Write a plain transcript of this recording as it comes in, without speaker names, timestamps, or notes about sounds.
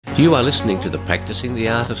You are listening to the Practicing the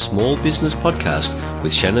Art of Small Business podcast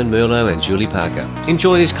with Shannon Merlot and Julie Parker.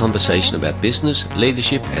 Enjoy this conversation about business,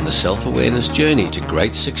 leadership, and the self-awareness journey to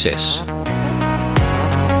great success.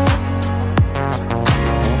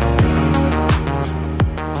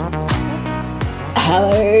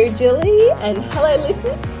 Hello, Julie, and hello,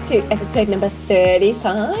 listeners, to episode number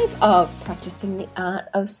 35 of Practicing the Art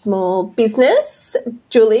of Small Business.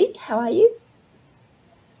 Julie, how are you?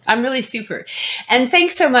 I'm really super. And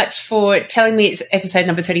thanks so much for telling me it's episode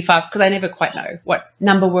number 35 because I never quite know what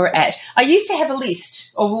number we're at. I used to have a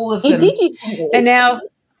list of all of them. You did used to have a list. And now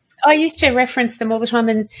I used to reference them all the time,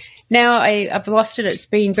 and now I've lost it. It's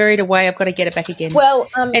been buried away. I've got to get it back again. Well,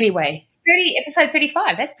 anyway, episode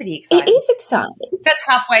 35. That's pretty exciting. It is exciting. That's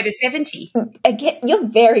halfway to 70. Again, you're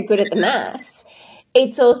very good at the maths.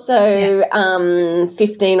 It's also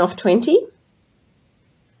 15 off 20.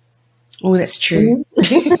 Oh, that's true.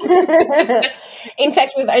 In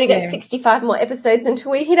fact, we've only got 65 more episodes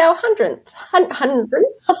until we hit our 100th.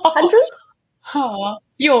 100th? Oh,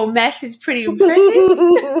 your math is pretty impressive.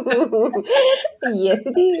 Yes,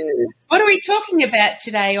 it is. What are we talking about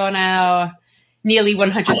today on our nearly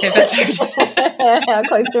 100th episode? Our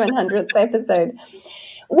close to 100th episode.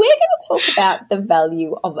 We're going to talk about the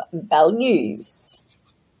value of values.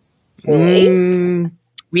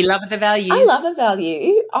 We love the values. I love a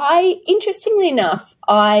value. Interestingly enough,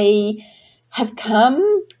 I have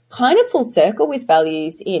come kind of full circle with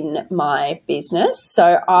values in my business.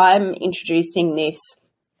 So I'm introducing this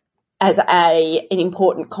as an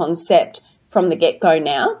important concept from the get-go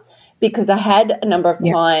now, because I had a number of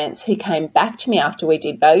clients who came back to me after we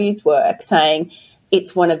did values work saying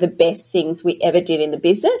it's one of the best things we ever did in the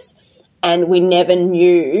business, and we never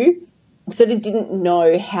knew, sort of didn't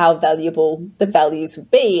know how valuable the values would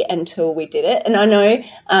be until we did it. And I know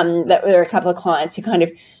that there were a couple of clients who kind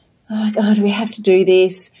of, oh, God, do we have to do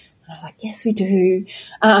this? And I was like, yes, we do.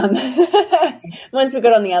 Once we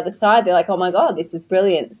got on the other side, they're like, oh, my God, this is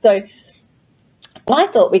brilliant. So I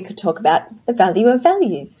thought we could talk about the value of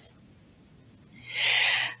values.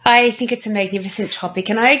 I think it's a magnificent topic,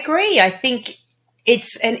 and I agree. I think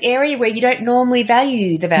it's an area where you don't normally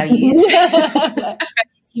value the values.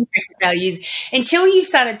 Values until you've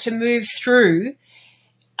started to move through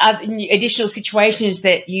additional situations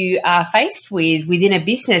that you are faced with within a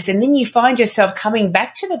business, and then you find yourself coming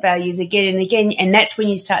back to the values again and again, and that's when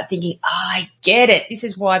you start thinking, I get it, this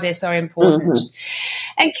is why they're so important.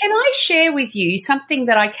 And can I share with you something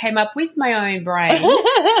that I came up with my own brain?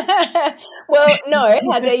 Well, no,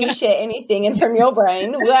 how dare you share anything and from your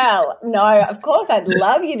brain? Well, no, of course I'd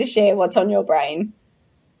love you to share what's on your brain.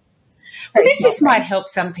 Well, this just might help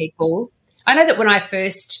some people. I know that when I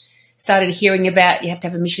first started hearing about you have to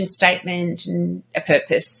have a mission statement and a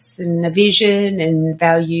purpose and a vision and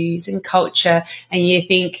values and culture, and you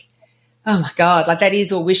think, oh, my God, like that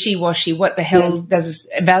is all wishy-washy. What the hell does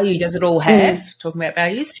it all have, talking about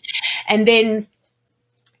values? And then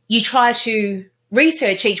you try to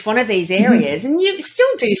research each one of these areas and you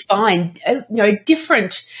still do find,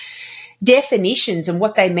 different definitions and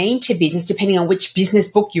what they mean to business depending on which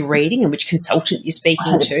business book you're reading and which consultant you're speaking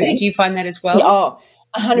 100%. To. Do you find that as well?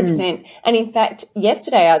 Yeah, 100%. And in fact,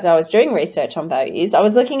 yesterday as I was doing research on values, I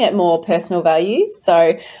was looking at more personal values.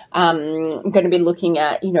 So I'm going to be looking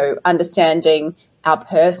at, understanding our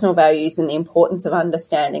personal values and the importance of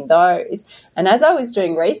understanding those. And as I was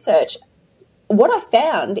doing research, what I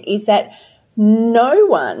found is that no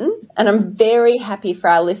one, and I'm very happy for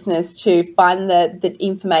our listeners to find the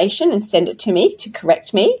information and send it to me to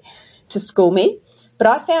correct me, to school me, but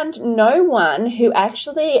I found no one who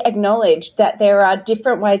actually acknowledged that there are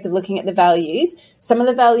different ways of looking at the values. Some of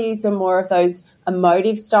the values are more of those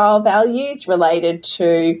emotive style values related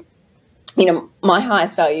to, my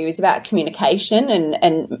highest value is about communication,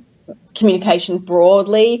 and communication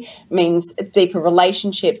broadly means deeper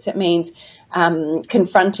relationships. It means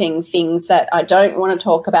confronting things that I don't want to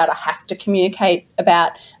talk about, I have to communicate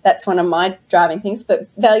about. That's one of my driving things. But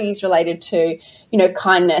values related to,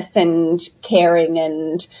 kindness and caring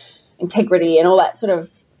and integrity and all that sort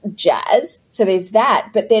of jazz. So there's that.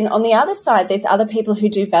 But then on the other side, there's other people who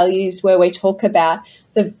do values where we talk about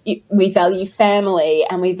we value family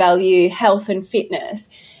and we value health and fitness.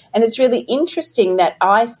 And it's really interesting that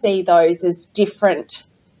I see those as different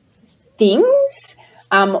things.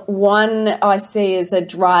 One I see as a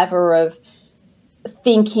driver of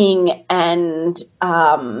thinking and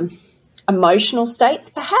emotional states,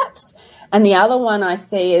 perhaps. And the other one I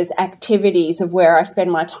see as activities of where I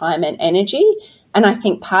spend my time and energy. And I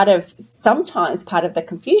think sometimes part of the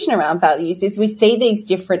confusion around values is we see these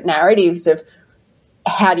different narratives of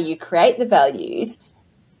how do you create the values,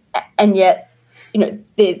 and yet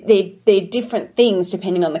they're different things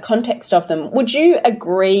depending on the context of them. Would you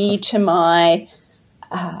agree to my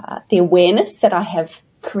the awareness that I have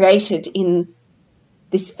created in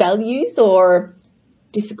this values, or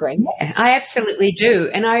disagree? Yeah, I absolutely do.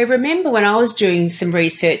 And I remember when I was doing some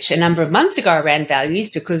research a number of months ago around values,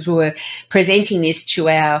 because we were presenting this to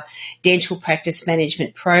our dental practice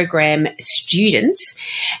management program students,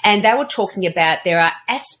 and they were talking about there are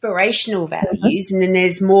aspirational values and then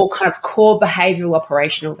there's more kind of core behavioural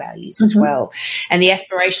operational values as well. And the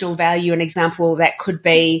aspirational value, an example of that could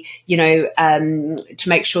be, to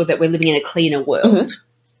make sure that we're living in a cleaner world.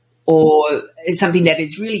 Or something that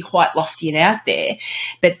is really quite lofty and out there.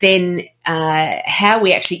 But then how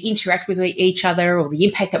we actually interact with each other, or the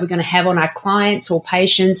impact that we're going to have on our clients or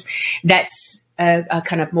patients, that's a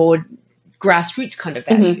kind of more grassroots kind of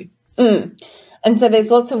value. And so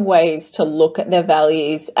there's lots of ways to look at their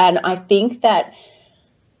values. And I think that,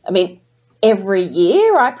 every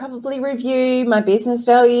year I probably review my business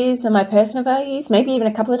values and my personal values, maybe even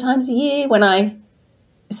a couple of times a year when I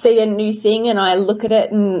see a new thing and I look at it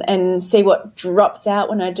and see what drops out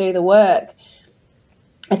when I do the work.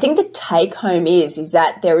 I think the take home is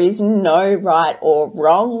that there is no right or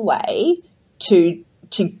wrong way to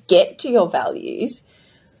get to your values.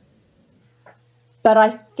 But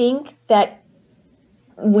I think that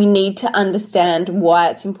we need to understand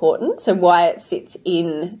why it's important. So why it sits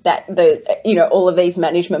in that, all of these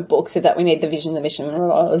management books, so that we need the vision, the mission,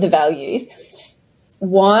 the values.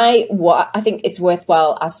 Why I think it's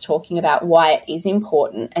worthwhile us talking about why it is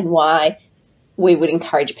important and why we would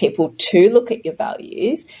encourage people to look at your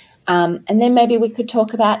values. And then maybe we could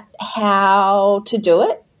talk about how to do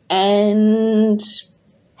it and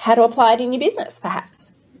how to apply it in your business,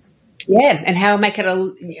 perhaps. Yeah, and how to make it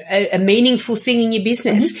a meaningful thing in your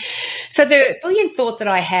business. So the brilliant thought that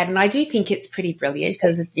I had, and I do think it's pretty brilliant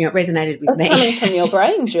because it resonated with me. It's coming from your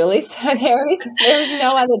brain, Julie. So there is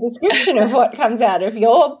no other description of what comes out of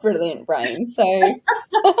your brilliant brain. So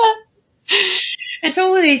it's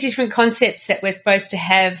all of these different concepts that we're supposed to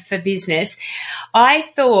have for business. I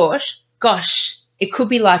thought, gosh, it could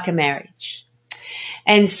be like a marriage.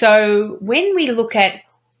 And so when we look at,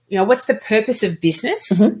 what's the purpose of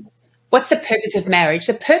business? What's the purpose of marriage?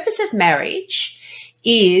 The purpose of marriage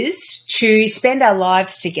is to spend our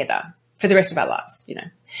lives together for the rest of our lives,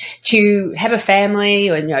 to have a family,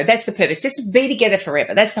 or, that's the purpose, just to be together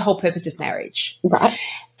forever. That's the whole purpose of marriage. Right.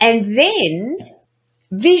 And then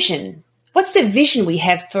vision. What's the vision we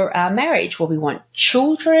have for our marriage? Well, we want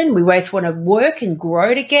children. We both want to work and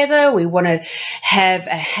grow together. We want to have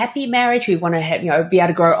a happy marriage. We want to have, be able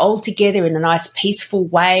to grow old together in a nice, peaceful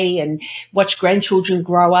way and watch grandchildren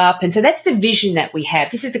grow up. And so that's the vision that we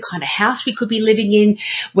have. This is the kind of house we could be living in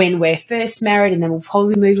when we're first married, and then we'll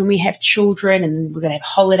probably move when we have children, and we're going to have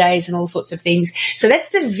holidays and all sorts of things. So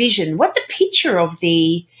that's the vision. What the picture of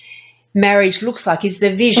the marriage looks like is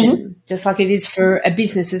the vision, just like it is for a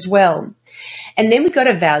business as well. And then we go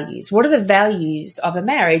to values. What are the values of a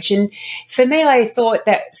marriage? And for me, I thought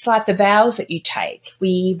that it's like the vows that you take.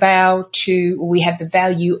 We have the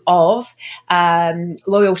value of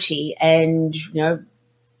loyalty and,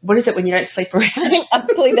 what is it when you don't sleep around? I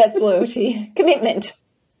believe that's loyalty. Commitment.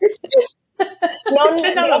 The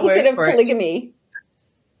opposite of polygamy.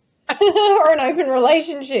 Or an open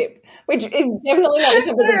relationship, which is definitely not the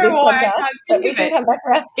topic of this podcast, but we can come back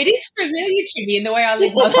around. It is familiar to me in the way I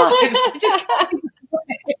live my life.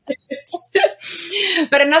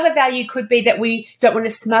 But another value could be that we don't want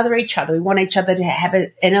to smother each other. We want each other to have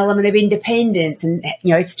an element of independence and,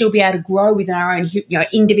 still be able to grow within our own,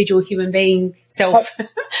 individual human being self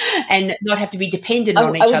and not have to be dependent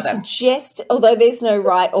on each other. I would suggest, although there's no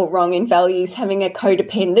right or wrong in values, having a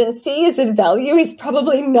codependency as a value is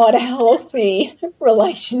probably not a healthy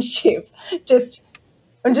relationship.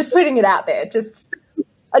 I'm just putting it out there.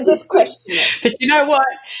 I just question it. But you know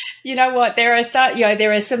what? There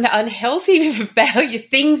are some unhealthy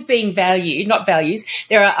things being valued, not values.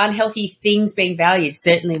 There are unhealthy things being valued,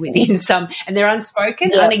 certainly within some, and they're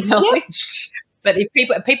unspoken, unacknowledged. But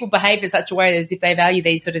if people behave in such a way as if they value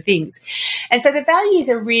these sort of things. And so the values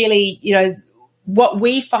are really, what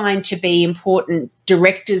we find to be important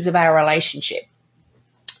directors of our relationship.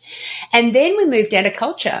 And then we move down to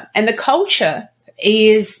culture. And the culture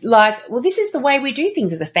is like, well, this is the way we do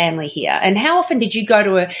things as a family here. And how often did you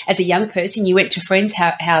go as a young person, you went to friends'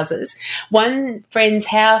 houses? One friend's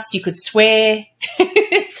house, you could swear,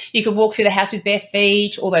 you could walk through the house with bare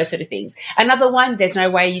feet, all those sort of things. Another one, there's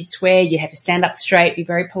no way you'd swear. You'd have to stand up straight, be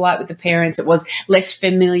very polite with the parents. It was less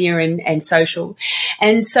familiar and social.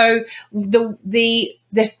 And so the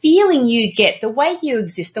the feeling you get, the way you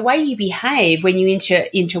exist, the way you behave when you enter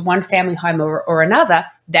into one family home or another,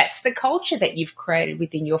 that's the culture that you've created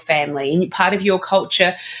within your family. And part of your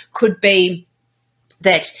culture could be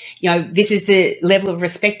that, this is the level of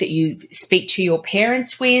respect that you speak to your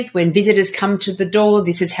parents with. When visitors come to the door,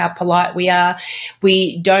 this is how polite we are.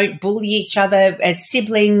 We don't bully each other as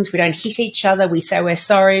siblings. We don't hit each other. We say we're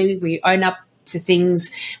sorry. We own up to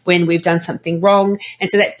things when we've done something wrong. And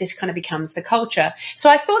so that just kind of becomes the culture. So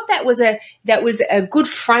I thought that was a good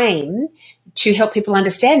frame to help people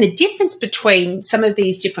understand the difference between some of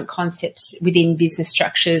these different concepts within business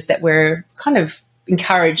structures that we're kind of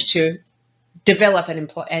encouraged to develop and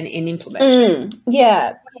implement.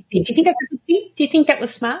 Yeah. Do you think that's a good thing? Do you think that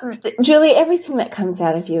was smart? Julie, everything that comes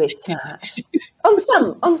out of you is smart. on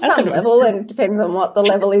some level, and it depends on what the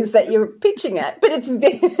level is that you're pitching at. But it's no,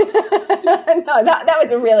 that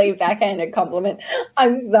was a really backhanded compliment.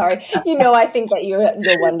 I'm sorry. I think that you're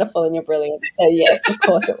wonderful and you're brilliant. So yes, of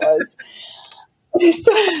course it was.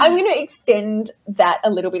 So I'm going to extend that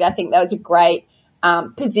a little bit. I think that was a great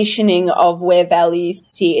positioning of where values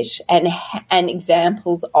sit and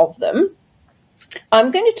examples of them.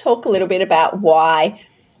 I'm going to talk a little bit about why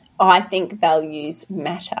I think values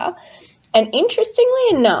matter. And interestingly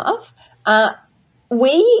enough,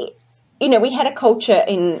 we had a culture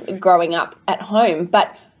in growing up at home,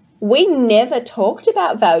 but we never talked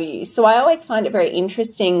about values. So I always find it very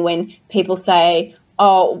interesting when people say,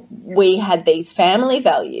 oh, we had these family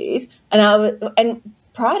values, and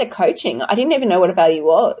prior to coaching, I didn't even know what a value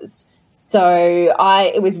was. So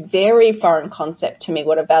it was very foreign concept to me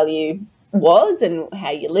what a value was and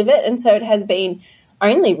how you live it. And so it has been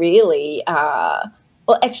only really,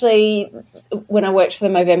 actually, when I worked for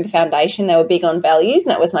the Movember Foundation, they were big on values,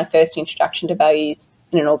 and that was my first introduction to values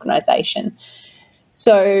in an organisation.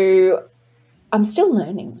 So I'm still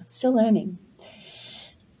learning.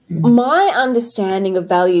 My understanding of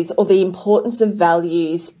values, or the importance of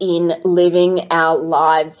values in living our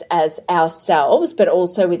lives as ourselves, but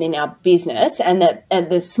also within our business, and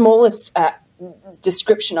the smallest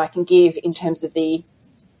description I can give in terms of the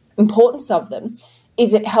importance of them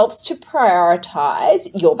is it helps to prioritise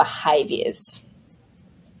your behaviours.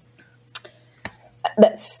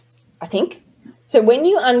 That's, I think. So when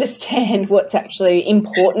you understand what's actually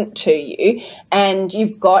important to you and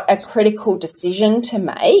you've got a critical decision to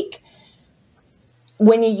make,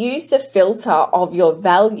 when you use the filter of your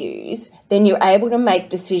values, then you're able to make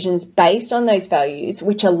decisions based on those values,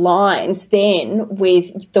 which aligns then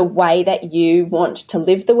with the way that you want to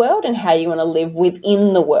live the world and how you want to live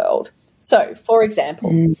within the world. So, for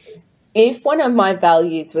example, if one of my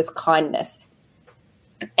values was kindness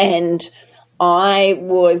and I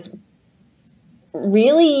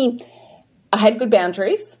had good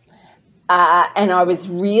boundaries, and I was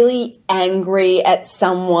really angry at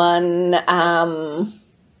someone, I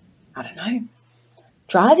don't know,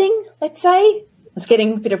 driving, let's say. I was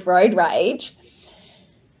getting a bit of road rage.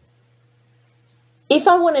 If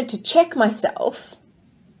I wanted to check myself,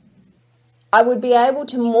 I would be able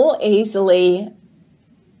to more easily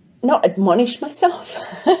not admonish myself.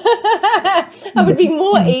 I would be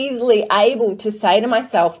more easily able to say to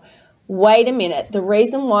myself, wait a minute, the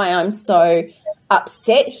reason why I'm so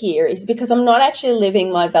upset here is because I'm not actually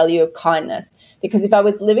living my value of kindness. Because if I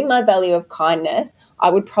was living my value of kindness, I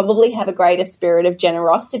would probably have a greater spirit of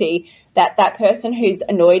generosity, that person who's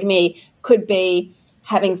annoyed me could be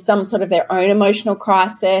having some sort of their own emotional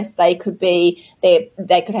crisis. They could have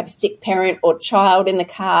a sick parent or child in the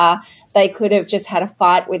car. They could have just had a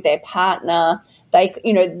fight with their partner.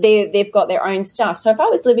 They've got their own stuff. So if I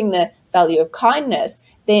was living the value of kindness,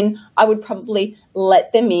 then I would probably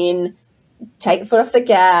let them in, take the foot off the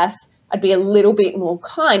gas. I'd be a little bit more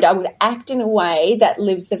kind. I would act in a way that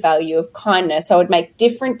lives the value of kindness. I would make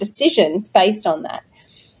different decisions based on that.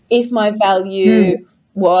 If my value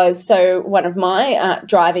was, so one of my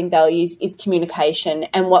driving values is communication,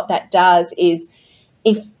 and what that does is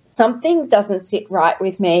if something doesn't sit right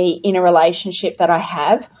with me in a relationship that I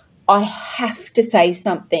have to say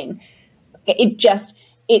something.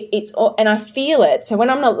 And I feel it. So when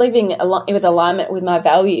I'm not living with alignment with my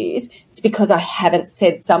values, it's because I haven't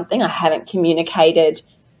said something, I haven't communicated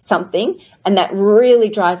something, and that really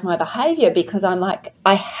drives my behavior, because I'm like,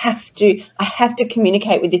 I have to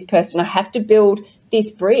communicate with this person. I have to build this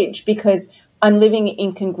bridge because I'm living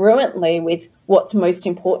incongruently with what's most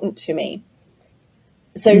important to me.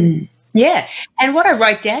 So yeah, and what I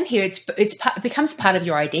wrote down here, it becomes part of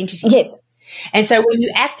your identity. Yes. And so when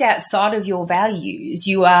you act outside of your values,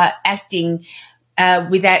 you are acting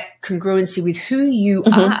with that congruency with who you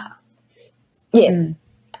are. Yes.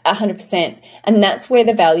 100%. And that's where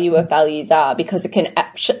the value of values are, because it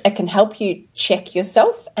can help you check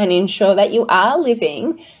yourself and ensure that you are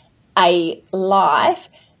living a life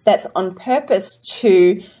that's on purpose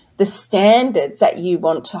to the standards that you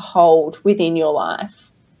want to hold within your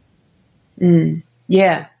life.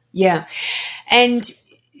 Yeah. And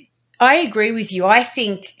I agree with you. I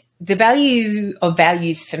think the value of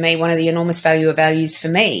values for me, one of the enormous value of values for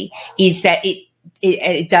me, is that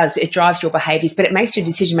it drives your behaviours, but it makes your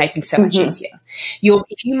decision making so much easier.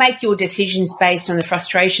 If you make your decisions based on the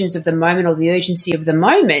frustrations of the moment or the urgency of the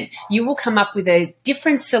moment, you will come up with a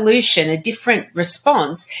different solution, a different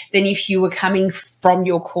response than if you were coming from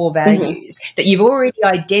your core values, that you've already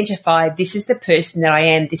identified, this is the person that I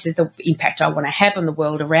am, this is the impact I want to have on the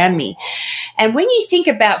world around me. And when you think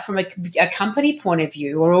about from a company point of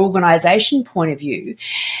view or organisation point of view,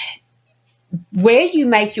 where you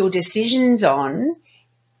make your decisions on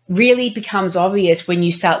really becomes obvious when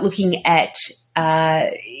you start looking at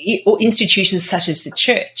institutions such as the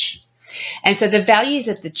church. And so the values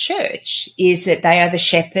of the church is that they are the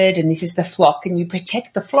shepherd and this is the flock and you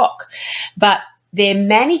protect the flock. But their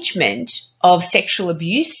management of sexual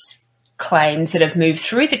abuse claims that have moved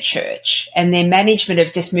through the church and their management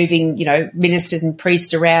of just moving, ministers and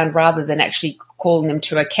priests around rather than actually calling them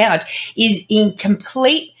to account is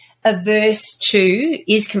completely averse to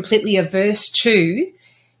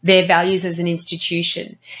their values as an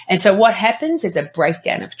institution. And so what happens is a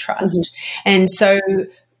breakdown of trust. And so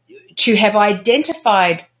to have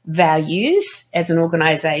identified values as an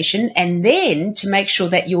organisation and then to make sure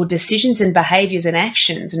that your decisions and behaviours and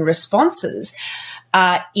actions and responses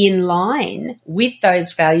are in line with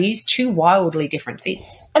those values, two wildly different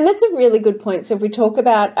things. And that's a really good point. So if we talk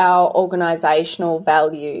about our organisational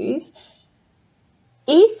values,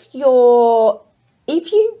 if you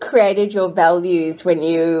created your values when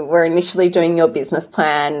you were initially doing your business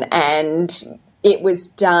plan and it was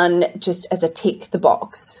done just as a tick the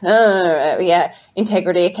box,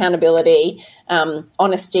 integrity, accountability,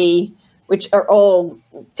 honesty, which are all,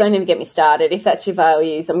 don't even get me started. If that's your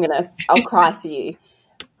values, I'll cry for you.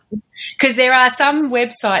 Because there are some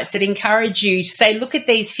websites that encourage you to say, look at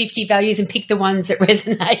these 50 values and pick the ones that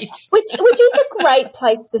resonate. Which is a great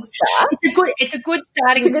place to start. It's a good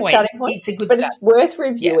starting point. It's a good but start. It's worth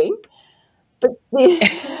reviewing.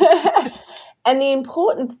 Yeah. And the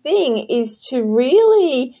important thing is to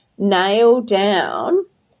really nail down,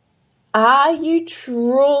 are you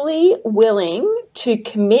truly willing to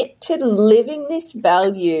commit to living this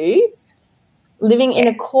value, living in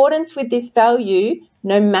accordance with this value,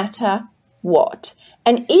 no matter what?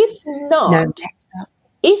 And if not,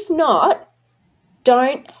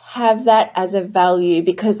 don't have that as a value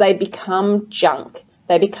because they become junk.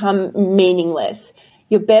 They become meaningless.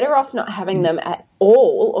 You're better off not having them at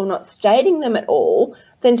all or not stating them at all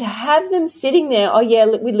than to have them sitting there, oh, yeah,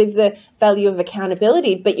 we live the value of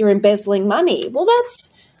accountability, but you're embezzling money. Well,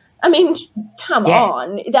 come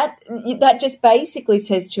on. That just basically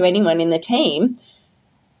says to anyone in the team,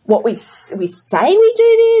 what we say we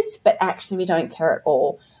do this, but actually we don't care at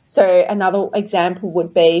all. So another example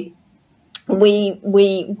would be we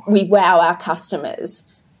wow our customers,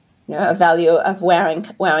 a value of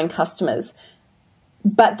wowing customers.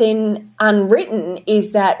 But then unwritten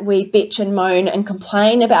is that we bitch and moan and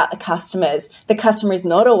complain about the customers. The customer is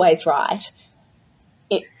not always right.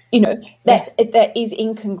 That is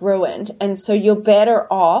incongruent. And so you're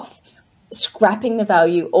better off scrapping the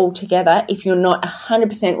value altogether if you're not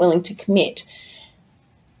 100% willing to commit.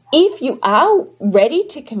 If you are ready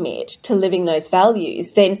to commit to living those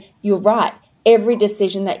values, then you're right. Every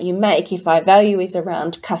decision that you make, if my value is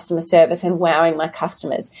around customer service and wowing my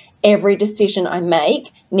customers, every decision I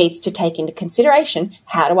make needs to take into consideration,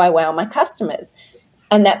 how do I wow my customers?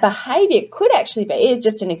 And that behaviour could actually be,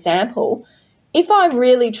 just an example, if I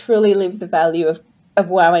really truly live the value of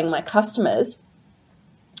wowing my customers,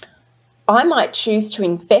 I might choose to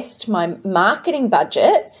invest my marketing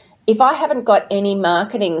budget. If I haven't got any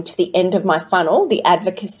marketing to the end of my funnel, the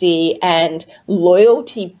advocacy and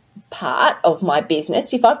loyalty part of my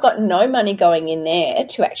business, if I've got no money going in there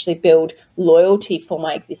to actually build loyalty for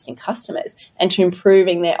my existing customers and to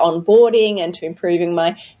improving their onboarding and to improving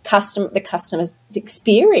the customer's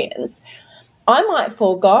experience, I might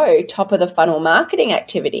forego top of the funnel marketing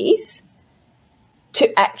activities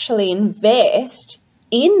to actually invest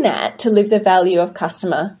in that to live the value of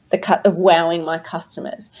of wowing my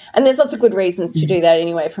customers. And there's lots of good reasons to do that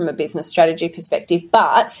anyway from a business strategy perspective,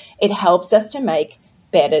 but it helps us to make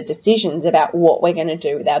better decisions about what we're going to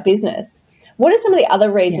do with our business. What are some of the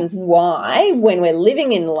other reasons why, when we're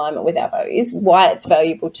living in alignment with our values, why it's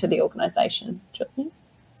valuable to the organisation, Julie?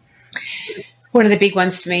 One of the big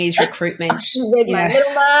ones for me is recruitment. Read my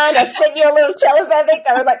little mind. I sent you a little telepathic.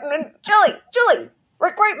 I was like, Julie,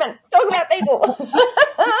 recruitment, talk about people.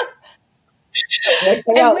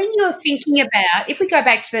 And when you're thinking about, if we go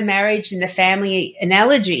back to the marriage and the family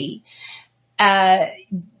analogy,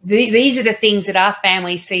 these are the things that our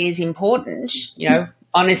families see as important,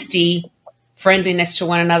 honesty, friendliness to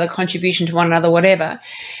one another, contribution to one another, whatever.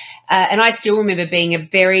 And I still remember being a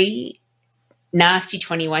very nasty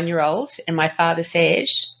 21-year-old, and my father said,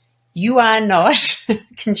 you are not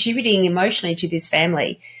contributing emotionally to this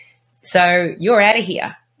family, so you're out of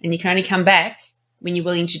here and you can only come back when you're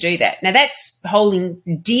willing to do that. Now, that's holding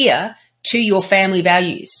dear to your family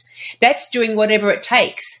values. That's doing whatever it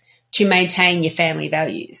takes to maintain your family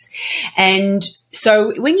values. And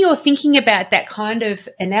so when you're thinking about that kind of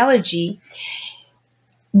analogy,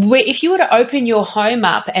 if you were to open your home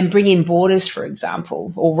up and bring in boarders, for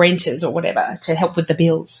example, or renters or whatever to help with the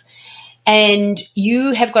bills, and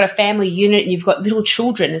you have got a family unit and you've got little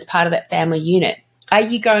children as part of that family unit, are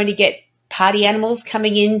you going to get party animals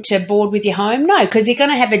coming in to board with your home? No, because they're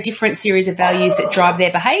going to have a different series of values that drive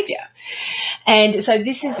their behaviour. And so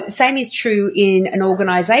same is true in an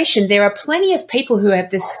organisation. There are plenty of people who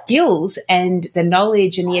have the skills and the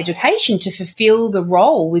knowledge and the education to fulfil the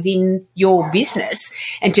role within your business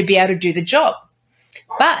and to be able to do the job.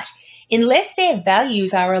 But unless their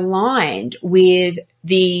values are aligned with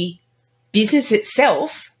the business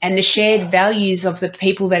itself and the shared values of the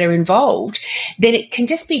people that are involved, then it can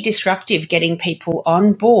just be disruptive getting people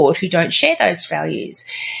on board who don't share those values.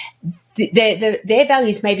 Their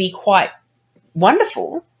values may be quite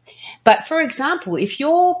wonderful, but for example, if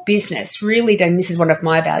your business really, and this is one of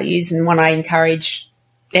my values and one I encourage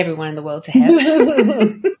everyone in the world to have,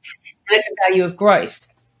 that's a value of growth.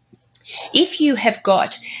 If you have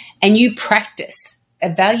got and you practice a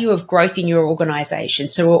value of growth in your organisation.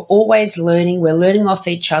 So we're always learning. We're learning off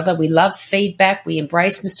each other. We love feedback. We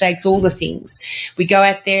embrace mistakes, all the things. We go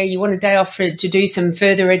out there. You want a day off to do some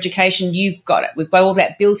further education, you've got it. We've got all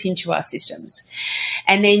that built into our systems.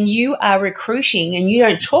 And then you are recruiting and you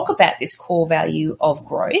don't talk about this core value of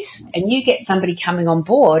growth, and you get somebody coming on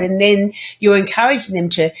board, and then you're encouraging them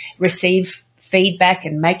to receive feedback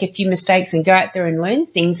and make a few mistakes and go out there and learn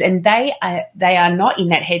things, and they are not in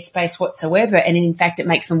that headspace whatsoever, and in fact it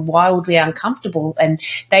makes them wildly uncomfortable, and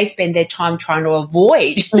they spend their time trying to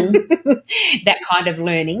avoid that kind of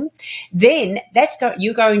learning. Then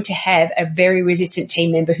you're going to have a very resistant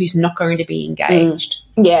team member who's not going to be engaged.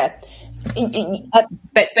 Yeah.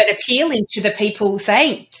 But appealing to the people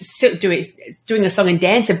saying, doing a song and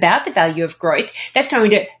dance about the value of growth, that's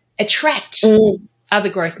going to attract other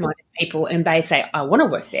growth-minded people, and they say, I want to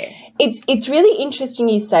work there. It's really interesting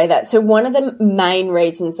you say that. So one of the main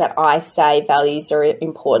reasons that I say values are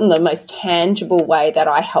important, the most tangible way that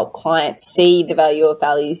I help clients see the value of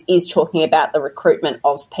values, is talking about the recruitment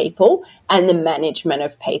of people and the management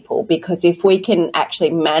of people. Because if we can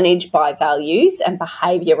actually manage by values and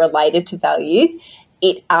behaviour related to values,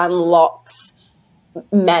 it unlocks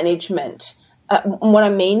management. What I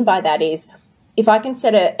mean by that is, if I can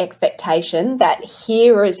set an expectation that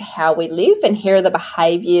here is how we live and here are the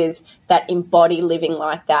behaviours that embody living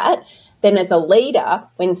like that, then as a leader,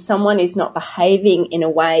 when someone is not behaving in a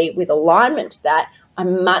way with alignment to that,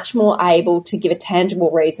 I'm much more able to give a tangible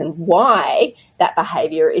reason why that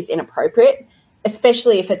behaviour is inappropriate,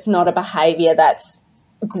 especially if it's not a behaviour that's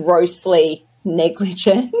grossly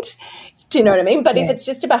negligent. Do you know what I mean? But if it's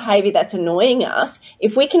just a behaviour that's annoying us,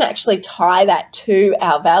 if we can actually tie that to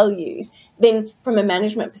our values, then from a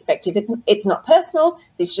management perspective, it's not personal.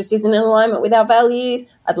 This just isn't in alignment with our values.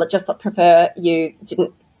 I'd just prefer you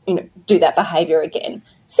didn't do that behaviour again.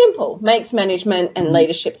 Simple. Makes management and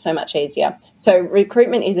leadership so much easier. So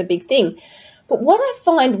recruitment is a big thing. But what I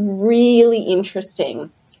find really interesting,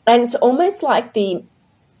 and it's almost like the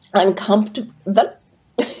uncomfortable...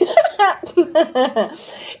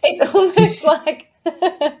 it's almost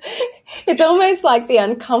like the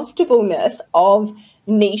uncomfortableness of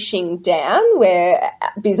niching down, where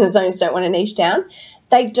business owners don't want to niche down.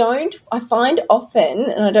 I find often,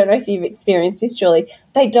 and I don't know if you've experienced this, Julie,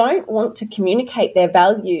 they don't want to communicate their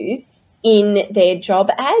values in their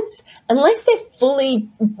job ads unless they're fully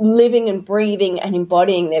living and breathing and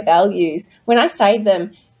embodying their values. When I say to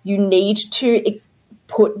them, you need to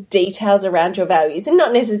put details around your values, and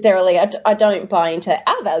not necessarily, I don't buy into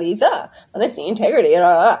our values are honesty, integrity,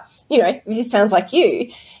 if this sounds like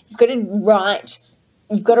you've got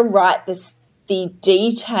to write the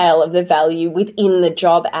detail of the value within the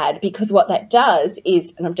job ad, because what that does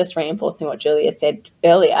is, and I'm just reinforcing what Julia said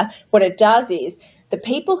earlier, what it does is the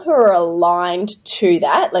people who are aligned to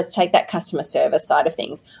that, let's take that customer service side of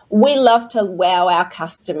things. We love to wow our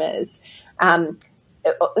customers.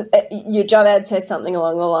 Your job ad says something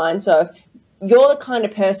along the lines of, you're the kind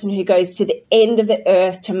of person who goes to the end of the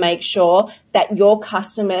earth to make sure that your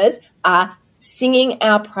customers are singing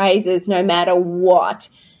our praises no matter what.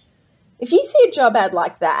 If you see a job ad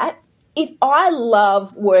like that, if I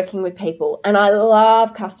love working with people and I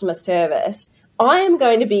love customer service, I am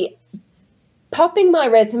going to be popping my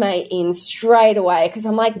resume in straight away because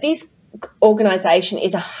I'm like, this organization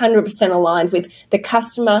is 100% aligned with the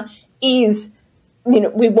customer is,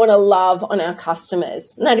 we want to love on our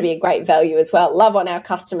customers. And that'd be a great value as well. Love on our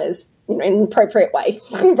customers, in an appropriate way,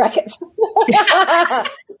 brackets.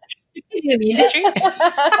 In the industry.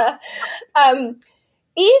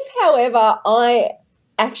 If, however, I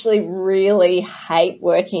actually really hate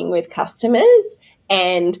working with customers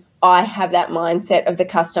and I have that mindset of the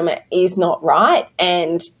customer is not right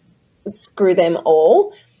and screw them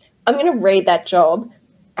all, I'm going to read that job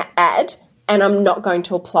ad and I'm not going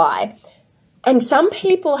to apply. And some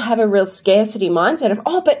people have a real scarcity mindset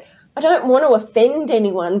of, but I don't want to offend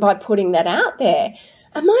anyone by putting that out there.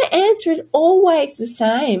 And my answer is always the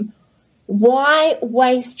same. Why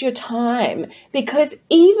waste your time? Because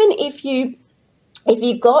even if you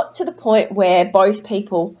got to the point where both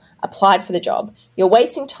people applied for the job, you're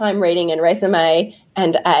wasting time reading a resume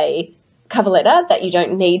and a cover letter that you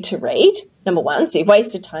don't need to read, number one, so you've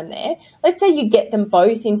wasted time there. Let's say you get them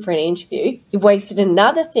both in for an interview. You've wasted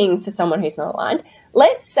another thing for someone who's not aligned.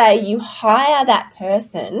 Let's say you hire that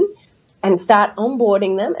person and start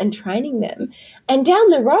onboarding them and training them. And down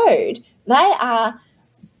the road, they are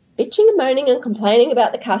bitching and moaning and complaining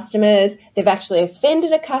about the customers. They've actually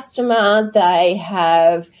offended a customer. They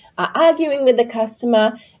are arguing with the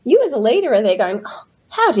customer. You as a leader are there going,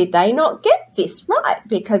 how did they not get this right?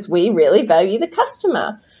 Because we really value the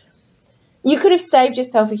customer. You could have saved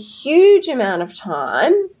yourself a huge amount of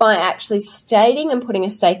time by actually stating and putting a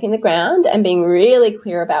stake in the ground and being really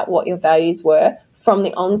clear about what your values were from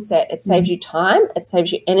the onset. It saves you time, it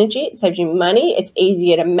saves you energy, it saves you money, it's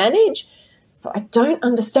easier to manage. So I don't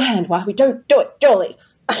understand why we don't do it, Julie.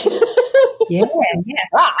 Yeah.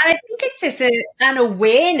 I think it's just an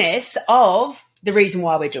awareness of the reason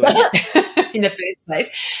why we're doing it in the first place,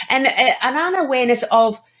 and an unawareness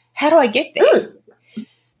of how do I get there?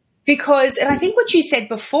 Because, and I think what you said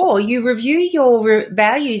before, you review your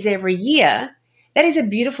values every year. That is a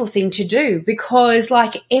beautiful thing to do because,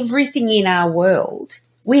 like everything in our world,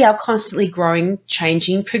 we are constantly growing,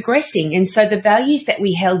 changing, progressing. And so the values that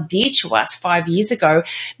we held dear to us 5 years ago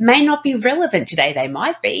may not be relevant today. They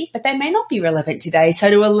might be, but they may not be relevant today.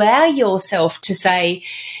 So to allow yourself to say,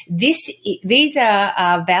 these are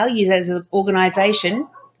our values as an organisation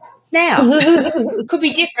now. Could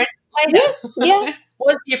be different later. Yeah.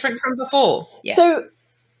 Was different from before. Yeah. So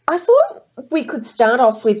I thought we could start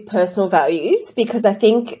off with personal values because I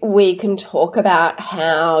think we can talk about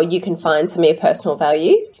how you can find some of your personal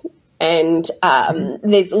values, and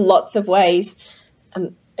there's lots of ways.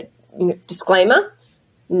 Disclaimer: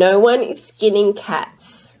 no one is skinning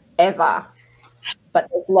cats ever, but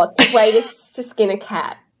there's lots of ways to skin a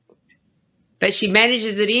cat. But she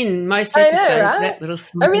manages it in most episodes. I know, right? That little.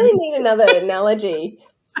 I really need another analogy.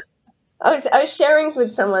 I was sharing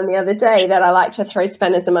with someone the other day that I like to throw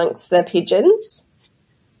spanners amongst the pigeons.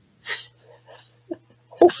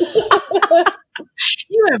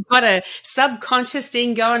 You have got a subconscious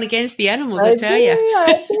thing going against the animals, I tell you.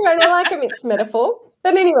 I do. I don't like a mixed metaphor.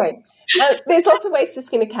 But anyway, there's lots of ways to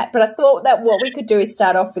skin a cat. But I thought that what we could do is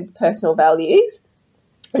start off with personal values,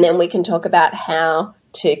 and then we can talk about how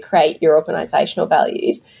to create your organisational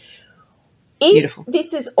values. If Beautiful.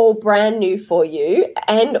 This is all brand new for you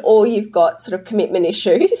or you've got sort of commitment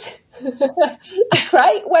issues, a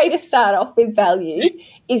great way to start off with values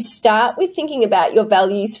is start with thinking about your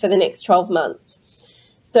values for the next 12 months.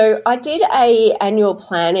 So I did a annual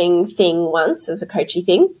planning thing once. It was a coachy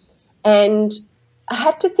thing. And I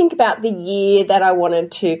had to think about the year that I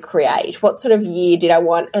wanted to create. What sort of year did I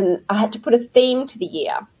want? And I had to put a theme to the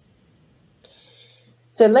year.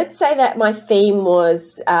 So let's say that my theme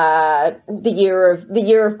was the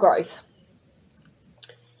year of growth.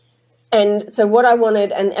 And so what I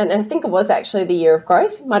wanted, and I think it was actually the year of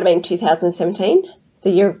growth, it might have been 2017, the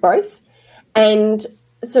year of growth. And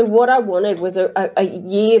so what I wanted was a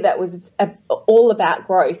year that was all about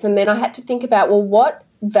growth. And then I had to think about, well, what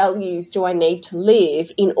values do I need to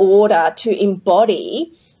live in order to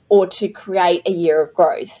embody or to create a year of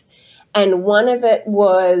growth? And one of it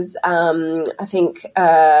was,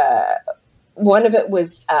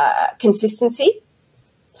 consistency.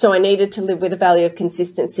 So I needed to live with a value of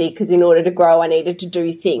consistency, because in order to grow, I needed to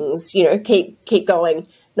do things, keep going,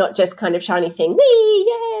 not just kind of shiny thing. Whee,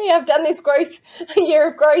 yay, I've done this a year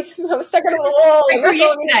of growth. I'm stuck on the wall. That's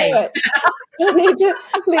all I'm gonna do it. So I need to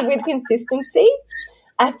live with consistency.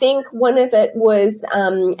 I think one of it was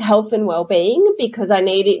health and well-being, because I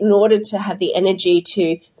needed, in order to have the energy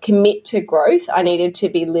to commit to growth, I needed to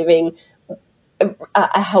be living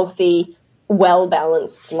a healthy,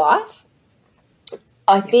 well-balanced life.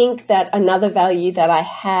 I think that another value that I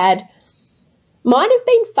had might have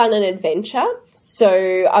been fun and adventure.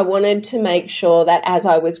 So I wanted to make sure that as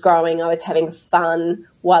I was growing, I was having fun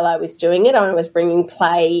while I was doing it. I was bringing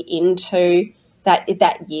play into that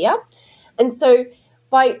year. And so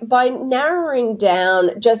by narrowing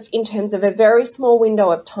down just in terms of a very small window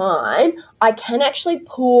of time, I can actually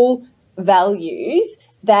pull values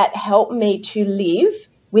that help me to live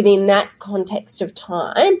within that context of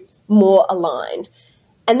time more aligned.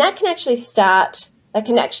 And that can actually start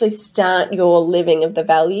your living of the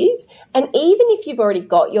values. And even if you've already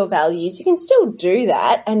got your values, you can still do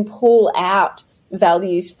that and pull out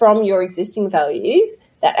values from your existing values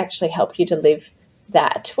that actually help you to live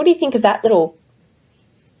that. What do you think of that little?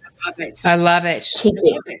 I love it.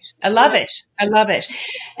 I love it.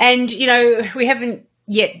 And, we haven't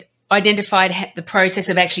yet identified the process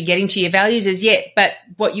of actually getting to your values as yet, but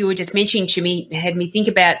what you were just mentioning to me had me think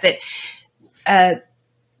about that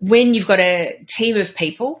when you've got a team of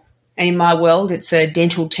people, and in my world it's a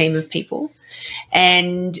dental team of people,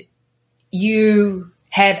 and you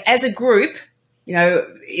have as a group,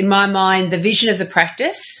 in my mind, the vision of the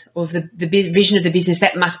practice or the vision of the business,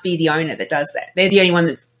 that must be the owner that does that. They're the only one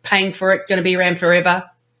that's paying for it, going to be around forever.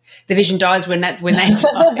 The vision dies when they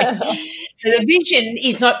die. So the vision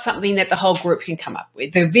is not something that the whole group can come up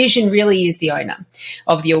with. The vision really is the owner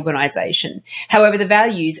of the organisation. However, the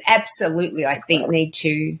values absolutely, I think, need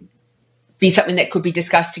to be something that could be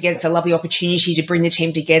discussed together. It's a lovely opportunity to bring the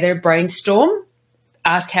team together, brainstorm,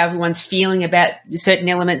 ask how everyone's feeling about certain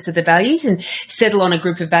elements of the values, and settle on a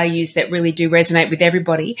group of values that really do resonate with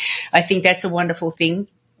everybody. I think that's a wonderful thing.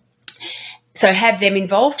 So have them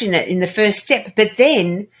involved in it in the first step. But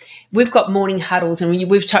then we've got morning huddles, and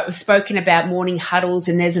we've spoken about morning huddles,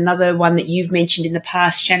 and there's another one that you've mentioned in the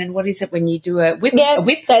past, Shannon. What is it when you do a whip? Yeah, a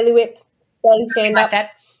whip? Daily whip, daily stand up. Like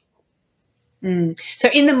that. So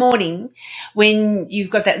in the morning, when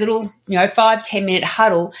you've got that little, 5-10 minute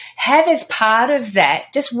huddle, have as part of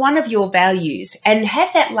that just one of your values, and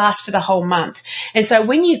have that last for the whole month. And so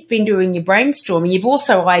when you've been doing your brainstorming, you've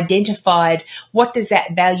also identified what does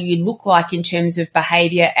that value look like in terms of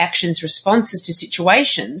behaviour, actions, responses to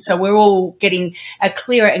situations. So we're all getting a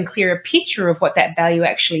clearer and clearer picture of what that value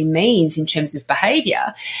actually means in terms of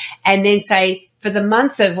behaviour. And then say, for the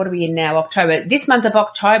month of, what are we in now, October? This month of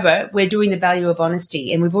October, we're doing the value of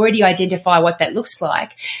honesty, and we've already identified what that looks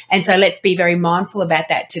like. And so let's be very mindful about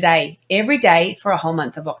that today, every day for a whole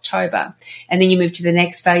month of October. And then you move to the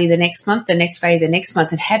next value the next month, the next value the next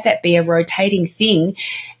month, and have that be a rotating thing.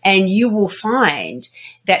 And you will find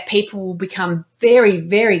that people will become very,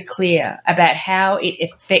 very clear about how it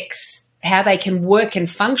affects how they can work and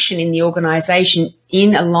function in the organisation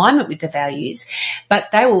in alignment with the values, but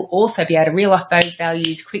they will also be able to reel off those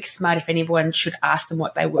values quick, smart, if anyone should ask them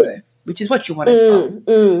what they were, which is what you want as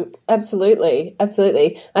well. Absolutely. I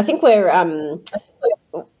think because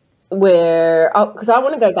I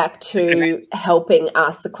want to go back to helping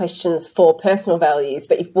ask the questions for personal values,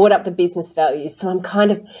 but you've brought up the business values, so I'm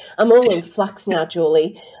all in flux now,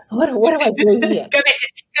 Julie. What do I do here? Go back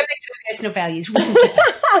to personal values.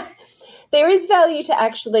 There is value to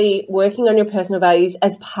actually working on your personal values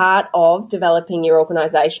as part of developing your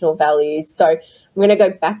organisational values. So I'm going to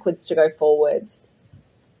go backwards to go forwards.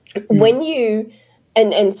 When you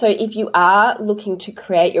and so if you are looking to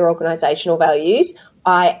create your organisational values,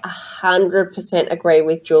 I 100% agree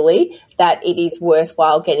with Julie that it is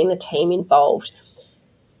worthwhile getting the team involved.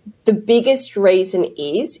 The biggest reason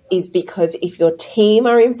is because if your team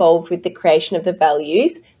are involved with the creation of the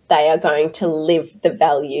values, they are going to live the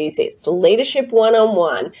values. It's leadership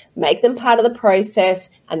one-on-one. Make them part of the process,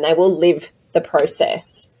 and they will live the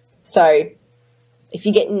process. So if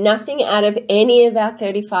you get nothing out of any of our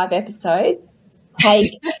 35 episodes,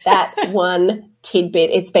 take that one tidbit.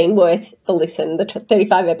 It's been worth the listen, the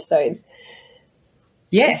 35 episodes.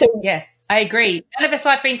 Yeah, I agree. None of us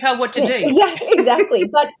like being told what to do. Exactly.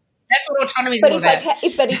 But that's what autonomy is all about.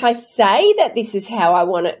 But if I say that this is how I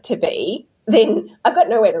want it to be, then I've got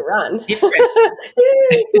nowhere to run. Different.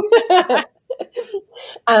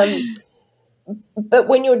 But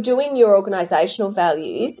when you're doing your organisational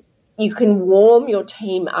values, you can warm your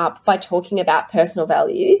team up by talking about personal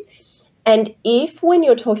values. And if when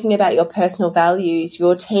you're talking about your personal values,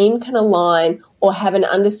 your team can align or have an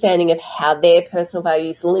understanding of how their personal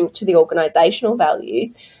values link to the organisational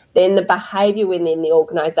values, then the behaviour within the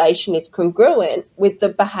organisation is congruent with the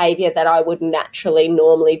behaviour that I would naturally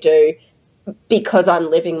normally do because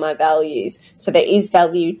I'm living my values. So there is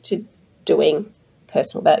value to doing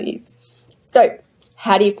personal values. So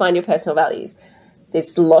how do you find your personal values?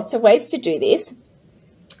 There's lots of ways to do this,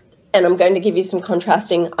 and I'm going to give you some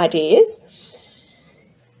contrasting ideas.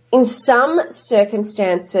 In some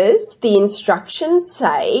circumstances, the instructions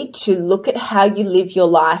say to look at how you live your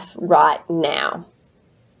life right now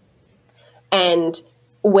and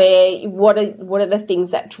what are the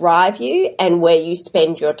things that drive you and where you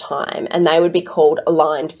spend your time, and they would be called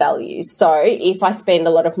aligned values. So if I spend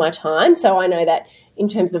a lot of my time, so I know that in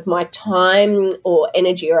terms of my time or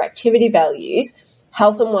energy or activity values,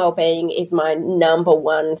 health and well-being is my number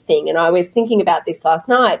one thing. And I was thinking about this last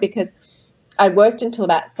night because I worked until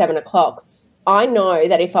about 7 o'clock. I know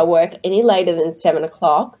that if I work any later than 7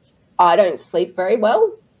 o'clock, I don't sleep very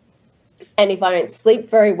well. And if I don't sleep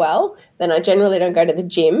very well, then I generally don't go to the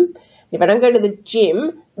gym. If I don't go to the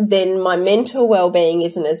gym, then my mental well-being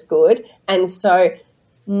isn't as good. And so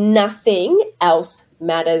nothing else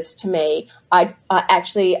matters to me.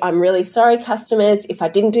 I'm really sorry, customers, if I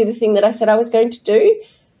didn't do the thing that I said I was going to do.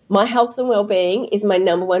 My health and well-being is my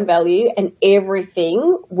number one value, and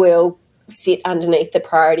everything will sit underneath the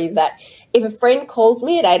priority of that. If a friend calls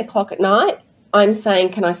me at 8 o'clock at night, I'm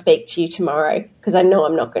saying, can I speak to you tomorrow? Because I know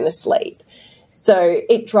I'm not going to sleep. So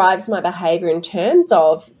it drives my behaviour in terms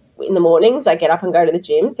of in the mornings I get up and go to the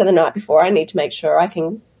gym. So the night before I need to make sure I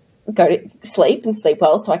can go to sleep and sleep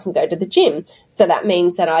well so I can go to the gym. So that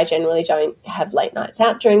means that I generally don't have late nights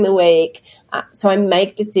out during the week. So I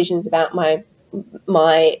make decisions about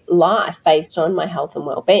my life based on my health and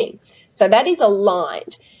well-being. So that is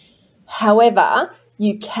aligned. However,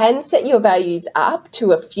 you can set your values up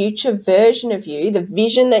to a future version of you, the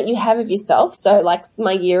vision that you have of yourself. So like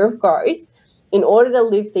my year of growth, in order to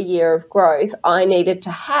live the year of growth, I needed to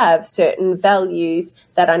have certain values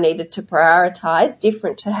that I needed to prioritize,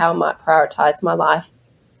 different to how I might prioritize my life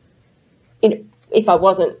if I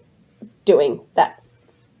wasn't doing that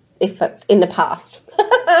in the past.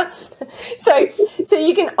 So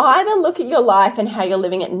you can either look at your life and how you're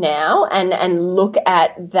living it now and look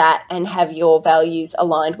at that and have your values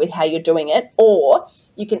aligned with how you're doing it, or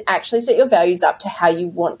you can actually set your values up to how you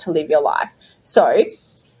want to live your life. So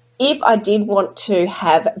if I did want to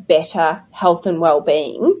have better health and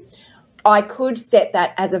well-being, I could set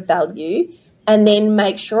that as a value and then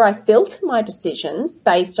make sure I filter my decisions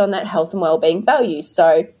based on that health and well-being value.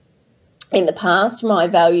 So in the past, my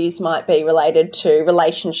values might be related to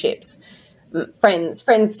relationships, friends,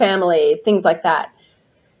 family, things like that.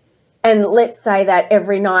 And let's say that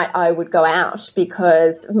every night I would go out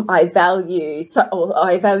because I value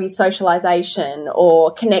socialization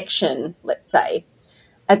or connection, let's say,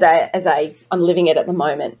 as I'm living it at the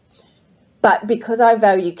moment. But because I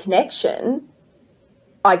value connection,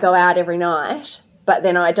 I go out every night, but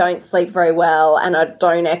then I don't sleep very well and I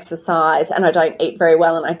don't exercise and I don't eat very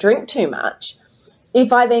well and I drink too much.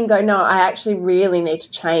 If I then go, no, I actually really need to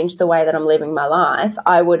change the way that I'm living my life,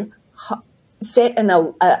 I would set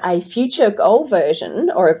a future goal version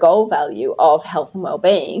or a goal value of health and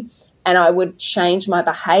well-being, and I would change my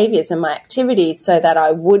behaviours and my activities so that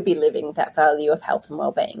I would be living that value of health and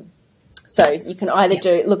well-being. So you can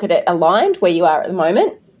either look at it aligned where you are at the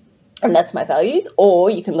moment, and that's my values, or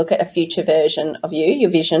you can look at a future version of you, your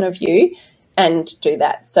vision of you, and do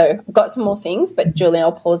that. So I've got some more things, but Julie,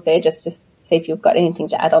 I'll pause there just to see if you've got anything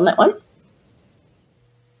to add on that one.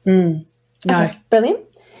 No. Okay, brilliant.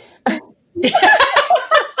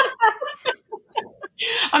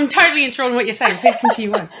 I'm totally enthralled in what you're saying. Please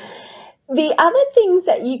continue on. The other things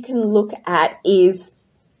that you can look at is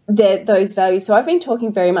those values. So I've been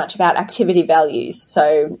talking very much about activity values,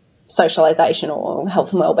 so socialization or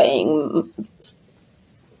health and well-being,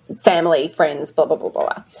 family, friends, blah, blah, blah,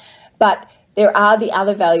 blah. But there are the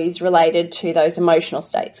other values related to those emotional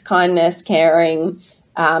states: kindness, caring,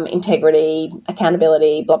 integrity,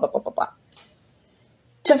 accountability, blah, blah, blah, blah, blah.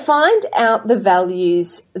 To find out the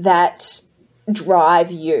values that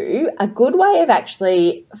drive you, a good way of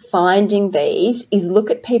actually finding these is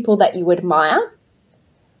look at people that you admire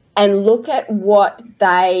and look at what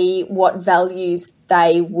values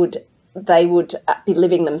they would be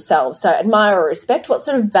living themselves. So admire or respect, what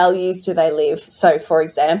sort of values do they live? So, for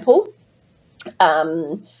example,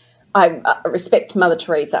 I respect Mother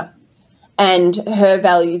Teresa, and her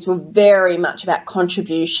values were very much about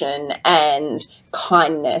contribution and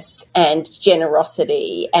kindness and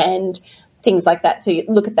generosity and things like that. So you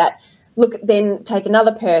look at that. then take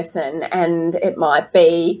another person, and it might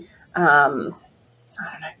be, I don't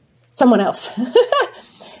know, someone else.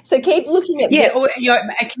 So keep looking at or you're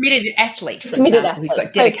a committed athlete, for example, who's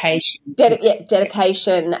got dedication.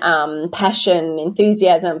 Dedication, passion,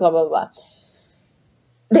 enthusiasm, blah, blah, blah.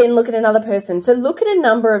 Then look at another person. So look at a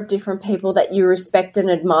number of different people that you respect and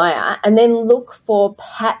admire, and then look for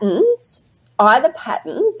patterns, either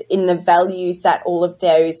patterns in the values that all of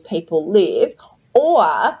those people live,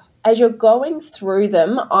 or as you're going through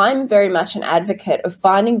them, I'm very much an advocate of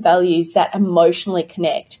finding values that emotionally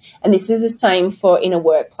connect. And this is the same for in a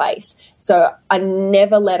workplace. So I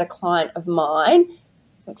never let a client of mine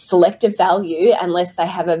select a value unless they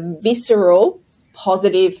have a visceral,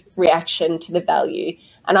 positive reaction to the value.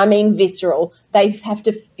 And I mean visceral. They have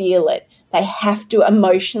to feel it. They have to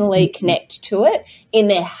emotionally connect to it in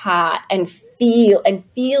their heart and feel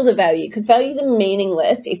the value, because values are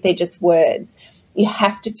meaningless if they're just words. You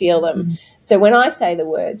have to feel them. So when I say the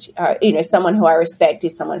words, someone who I respect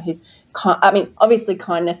is someone who's, obviously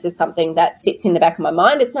kindness is something that sits in the back of my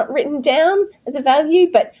mind. It's not written down as a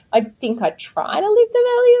value, but I think I try to live the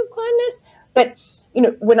value of kindness. But,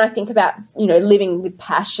 when I think about, living with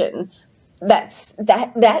passion,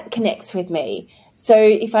 that connects with me. So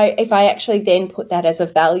if I actually then put that as a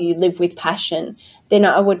value, live with passion, then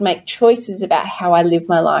I would make choices about how I live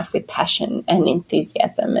my life with passion and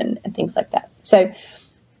enthusiasm and things like that. So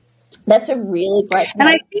that's a really great point. And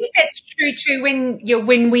I think that's true too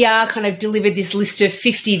when we are kind of delivered this list of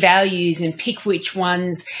 50 values and pick which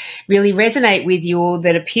ones really resonate with you or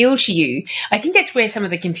that appeal to you. I think that's where some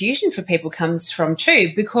of the confusion for people comes from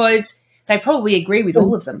too, because they probably agree with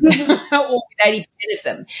all of them or with 80% of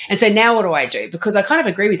them. And so now what do I do? Because I kind of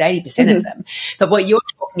agree with 80% of them. But what you're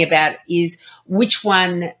talking about is which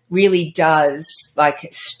one really does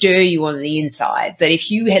stir you on the inside, that if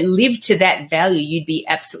you had lived to that value, you'd be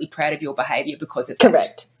absolutely proud of your behaviour because of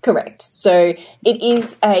that. Correct. So it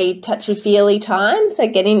is a touchy-feely time. So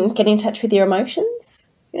get in touch with your emotions,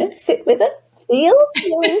 sit with it, feel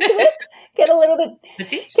into it, get a little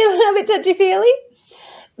bit touchy-feely.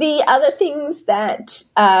 The other things that,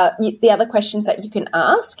 the other questions that you can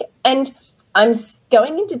ask, and I'm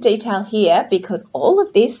going into detail here because all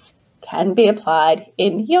of this can be applied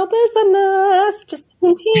in your business, just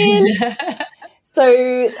a hint.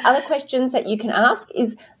 So other questions that you can ask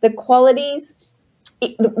is the qualities.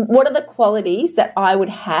 What are the qualities that I would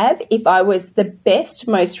have if I was the best,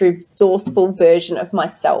 most resourceful version of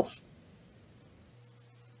myself?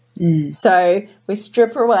 So we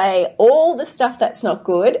strip away all the stuff that's not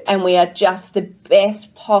good and we are just the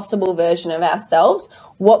best possible version of ourselves.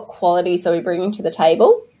 What qualities are we bringing to the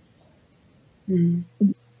table? And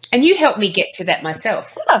you helped me get to that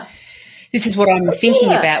myself. This is what I'm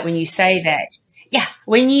thinking about when you say that. Yeah,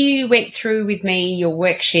 when you went through with me your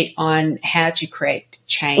worksheet on how to create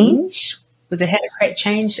change, was it how to create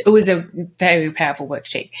change? It was a very powerful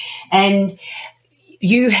worksheet. And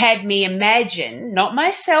you had me imagine not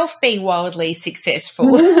myself being wildly successful,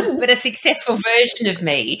 but a successful version of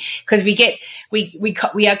me, because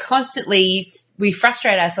we are constantly, we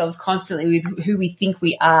frustrate ourselves constantly with who we think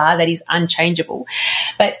we are. That is unchangeable,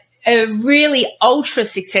 but a really ultra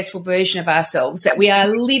successful version of ourselves, that we are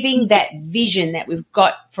living that vision that we've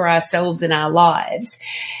got for ourselves in our lives.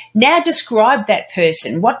 Now describe that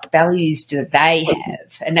person. What values do they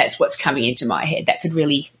have? And that's what's coming into my head. That could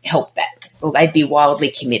really help that. Well, they'd be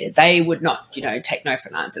wildly committed. They would not, take no for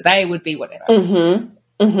an answer. They would be whatever.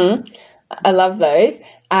 I love those.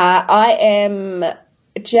 I am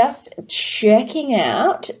just checking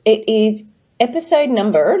out. It is episode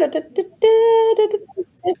number.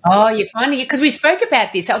 Oh, you're finding it because we spoke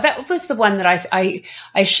about this. Oh, that was the one that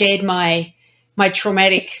I shared my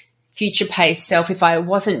traumatic future paced self if I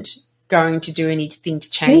wasn't going to do anything to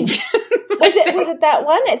change. Was it that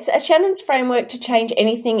one? It's Shannon's framework to change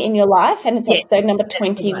anything in your life, and it's episode number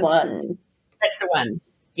 21. That's the one.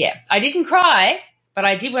 Yeah. I didn't cry, but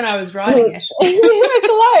I did when I was writing it.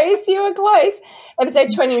 You were close.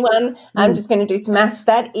 Episode 21. I'm just going to do some maths.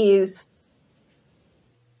 That is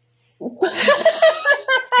 79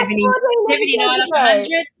 of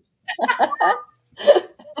 100.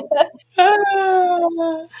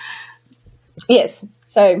 Yes.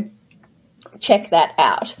 So check that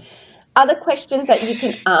out. Other questions that you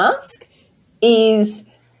can ask is,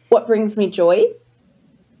 what brings me joy?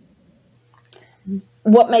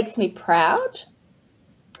 What makes me proud?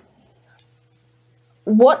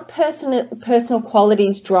 What personal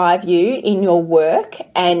qualities drive you in your work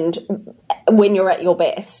and when you're at your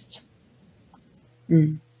best?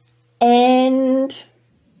 And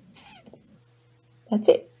that's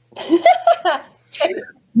it.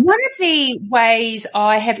 One of the ways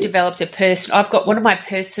I have developed I've got one of my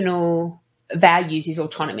personal values is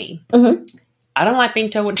autonomy. Mm-hmm. I don't like being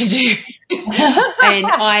told what to do. And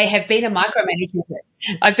I have been a micromanager.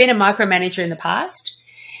 I've been a micromanager in the past,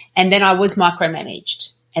 and then I was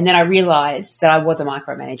micromanaged. And then I realized that I was a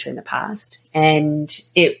micromanager in the past, and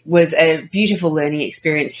it was a beautiful learning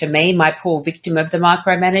experience for me. My poor victim of the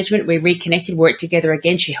micromanagement, we reconnected, worked together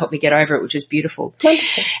again. She helped me get over it, which was beautiful.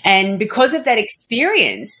 And because of that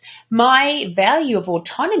experience, my value of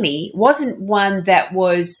autonomy wasn't one that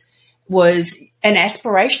was an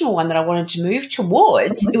aspirational one that I wanted to move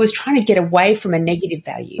towards. It was trying to get away from a negative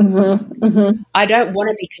value. Mm-hmm. Mm-hmm. I don't want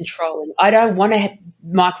to be controlling. I don't want to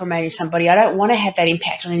micromanage somebody. I don't want to have that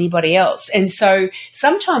impact on anybody else. And so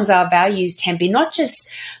sometimes our values can be not just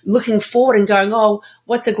looking forward and going, oh,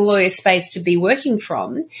 what's a glorious space to be working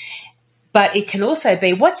from, but it can also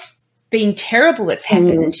be what's been terrible that's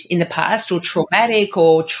happened in the past, or traumatic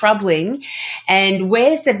or troubling, and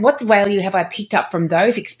what value have I picked up from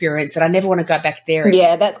those experiences that I never want to go back there again?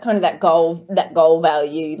 Yeah, that's kind of that goal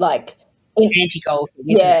value, like anti-goal thing,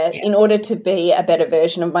 isn't it? Yeah. In order to be a better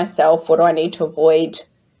version of myself, what do I need to avoid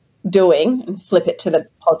doing, and flip it to the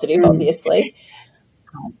positive, obviously.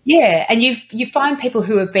 Yeah, and you find people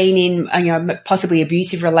who have been in possibly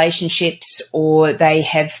abusive relationships, or they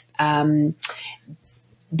have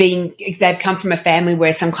they've come from a family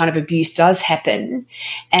where some kind of abuse does happen,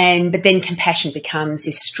 but then compassion becomes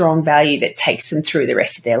this strong value that takes them through the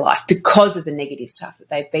rest of their life because of the negative stuff that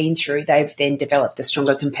they've been through. They've then developed a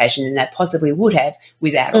stronger compassion than they possibly would have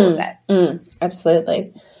without all of that.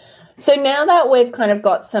 Absolutely. So now that we've kind of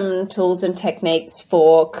got some tools and techniques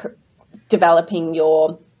for developing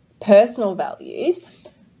your personal values,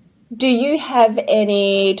 do you have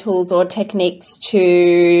any tools or techniques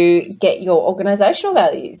to get your organisational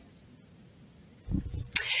values?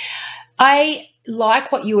 I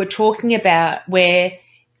like what you were talking about with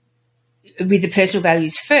the personal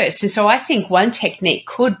values first. And so I think one technique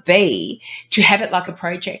could be to have it like a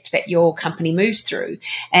project that your company moves through,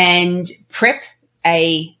 and prep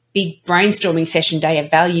a big brainstorming session day, a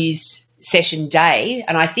values session day,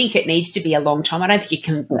 and I think it needs to be a long time. I don't think it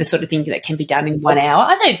can the sort of thing that can be done in 1 hour.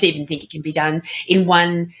 I don't even think it can be done in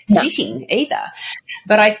one sitting either.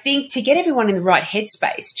 But I think to get everyone in the right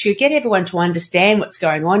headspace, to get everyone to understand what's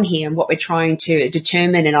going on here and what we're trying to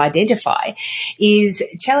determine and identify, is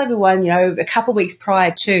tell everyone, a couple of weeks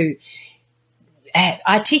prior to,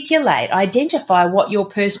 identify what your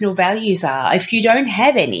personal values are. If you don't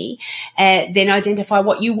have any, then identify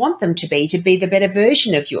what you want them to be the better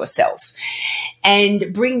version of yourself,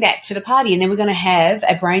 and bring that to the party. And then we're going to have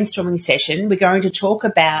a brainstorming session. We're going to talk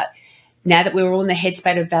about, now that we're all in the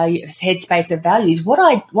headspace of values,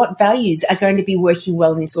 what values are going to be working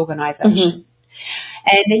well in this organisation.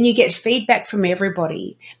 And then you get feedback from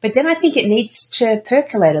everybody. But then I think it needs to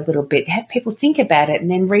percolate a little bit, have people think about it, and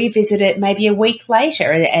then revisit it maybe a week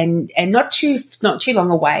later, and not too long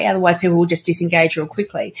away. Otherwise people will just disengage real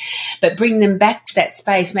quickly. But bring them back to that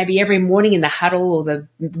space, maybe every morning in the huddle or the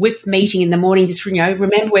whip meeting in the morning. Just,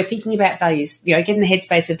 remember we're thinking about values, get in the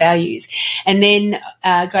headspace of values, and then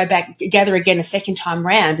go back, gather again a second time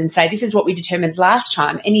round and say, this is what we determined last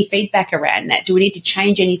time. Any feedback around that? Do we need to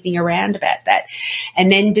change anything around about that? And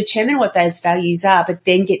then determine what those values are, but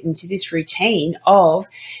then get into this routine of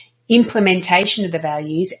implementation of the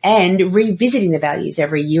values and revisiting the values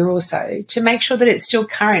every year or so to make sure that it's still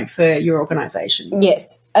current for your organisation.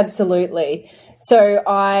 Yes, absolutely. So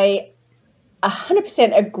I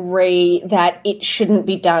 100% agree that it shouldn't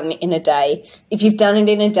be done in a day. If you've done it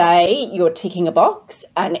in a day, you're ticking a box,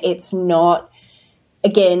 and it's not,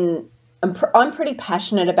 again, I'm pretty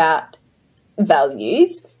passionate about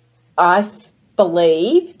values. I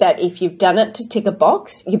believe that if you've done it to tick a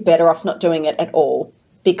box, you're better off not doing it at all,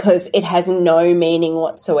 because it has no meaning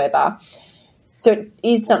whatsoever. So it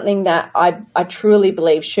is something that I truly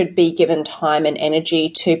believe should be given time and energy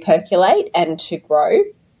to percolate and to grow.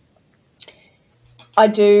 I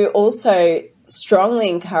do also strongly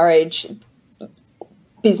encourage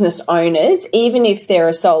business owners, even if they're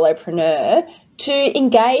a solopreneur, to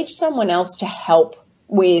engage someone else to help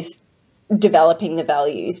with developing the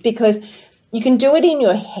values, because you can do it in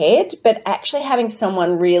your head, but actually having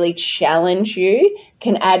someone really challenge you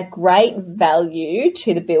can add great value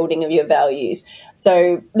to the building of your values.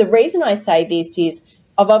 So the reason I say this is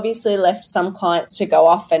I've obviously left some clients to go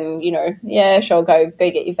off and, sure, go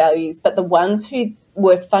get your values. But the ones who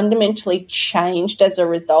were fundamentally changed as a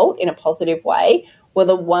result in a positive way were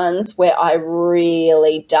the ones where I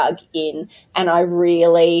really dug in, and I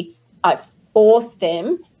forced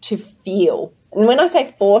them to feel. And when I say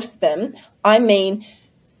force them, I mean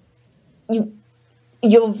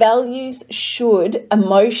your values should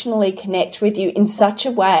emotionally connect with you in such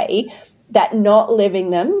a way that not living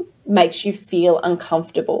them makes you feel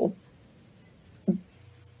uncomfortable.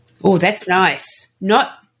 Oh, that's nice.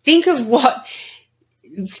 Think of the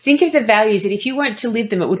values that if you weren't to live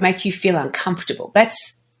them, it would make you feel uncomfortable.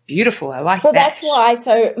 That's beautiful. I like that. Well, that's why.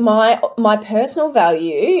 So my personal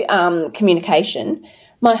value, communication,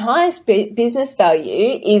 my highest business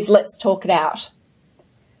value is let's talk it out.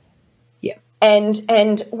 Yeah.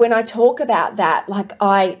 And when I talk about that,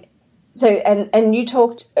 and you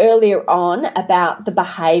talked earlier on about the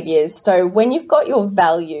behaviors. So when you've got your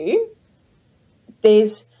value,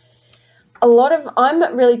 there's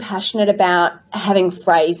I'm really passionate about having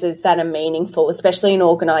phrases that are meaningful, especially in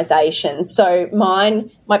organisations. So my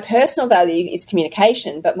personal value is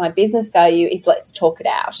communication, but my business value is let's talk it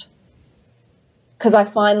out. Because I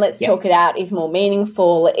find let's talk it out is more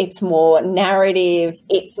meaningful, it's more narrative,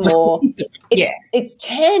 it's more, it's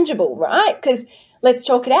tangible, right? Because let's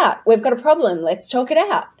talk it out. We've got a problem, let's talk it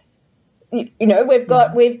out. You know, we're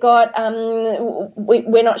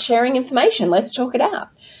not sharing information, let's talk it out.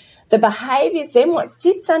 The behaviours, then what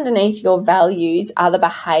sits underneath your values are the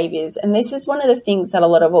behaviours. And this is one of the things that a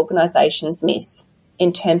lot of organisations miss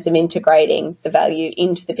in terms of integrating the value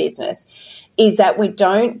into the business, is that we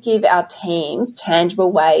don't give our teams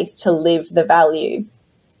tangible ways to live the value.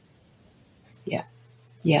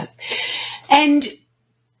 Yeah. And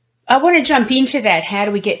I want to jump into that. How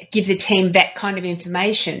do we give the team that kind of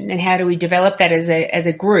information, and how do we develop that as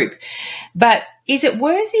a group? But is it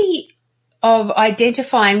worthy of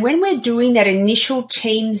identifying when we're doing that initial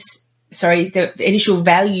the initial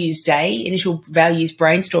values day, initial values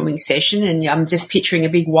brainstorming session, and I'm just picturing a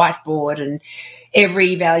big whiteboard and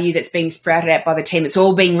every value that's being sprouted out by the team, it's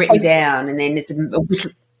all being written down, and then it's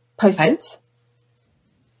Post-its.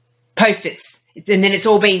 And then it's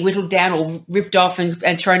all being whittled down or ripped off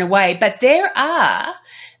and thrown away. But there are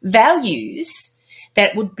values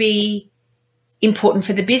that would be important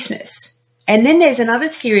for the business. And then there's another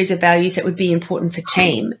series of values that would be important for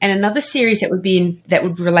team, and another series that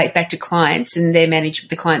would relate back to clients and their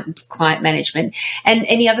the client management, and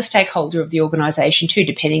any other stakeholder of the organisation too,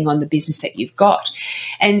 depending on the business that you've got.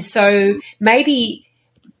 And so maybe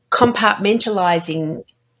compartmentalising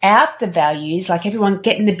out the values, like everyone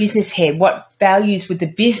get in the business head, what values would the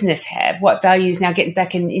business have? What values, now getting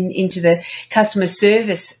back into the customer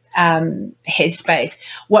service headspace,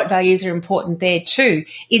 what values are important there too?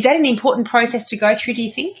 Is that an important process to go through, do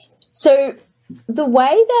you think? So the way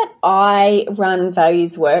that I run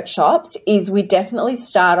values workshops is we definitely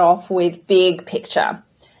start off with big picture.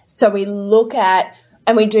 So we look at,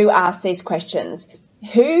 and we do ask these questions.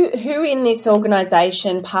 Who in this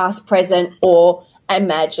organisation, past, present, or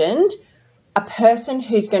imagined, a person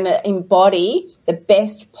who's going to embody the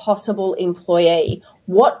best possible employee?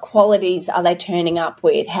 What qualities are they turning up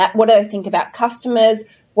with? What do they think about customers?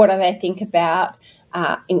 What do they think about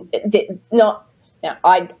I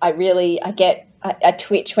get a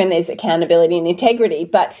twitch when there's accountability and integrity,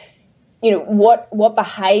 but you know, what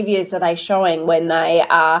behaviours are they showing when they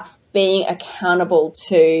are being accountable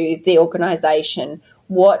to the organisation?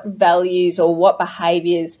 What values or what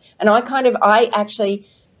behaviours? And I actually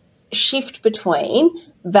shift between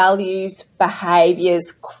values,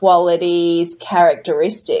 behaviours, qualities,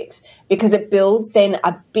 characteristics, because it builds then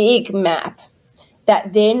a big map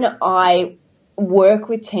that then I work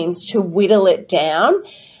with teams to whittle it down.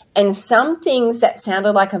 And some things that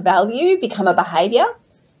sounded like a value become a behaviour,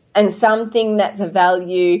 and something that's a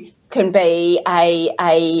value can be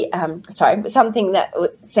something that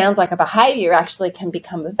sounds like a behaviour actually can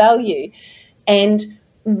become a value. And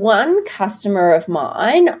one customer of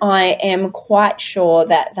mine, I am quite sure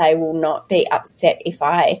that they will not be upset if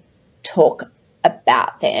I talk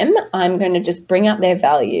about them. I'm going to just bring up their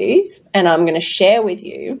values, and I'm going to share with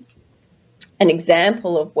you an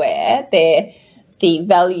example of where the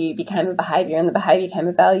value became a behaviour and the behaviour became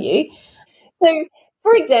a value. So,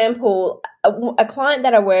 for example, a client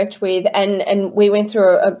that I worked with, and we went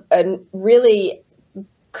through a really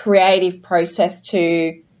creative process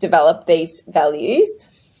to develop these values.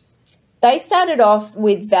 They started off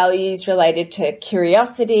with values related to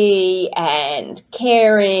curiosity and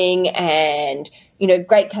caring and, you know,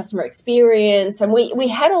 great customer experience. And we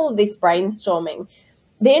had all of this brainstorming.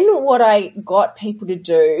 Then what I got people to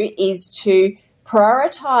do is to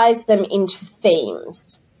prioritize them into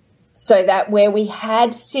themes, so that where we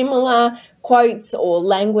had similar quotes or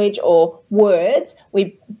language or words,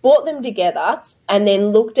 we brought them together and then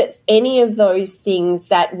looked at any of those things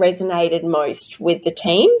that resonated most with the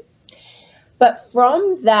team. But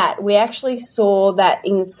from that, we actually saw that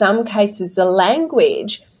in some cases the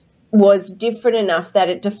language was different enough that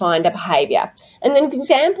it defined a behaviour. And an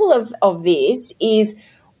example of this is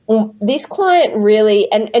this client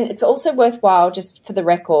really, and it's also worthwhile, just for the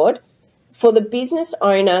record, for the business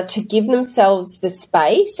owner to give themselves the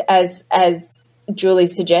space, as Julie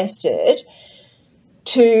suggested,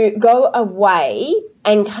 to go away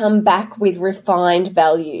and come back with refined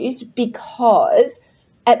values, because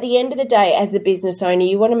at the end of the day, as the business owner,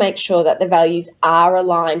 you want to make sure that the values are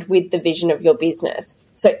aligned with the vision of your business.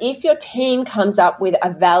 So if your team comes up with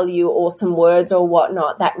a value or some words or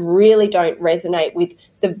whatnot that really don't resonate with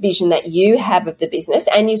the vision that you have of the business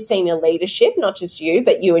and your senior leadership, not just you,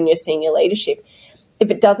 but you and your senior leadership,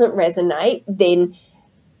 if it doesn't resonate, then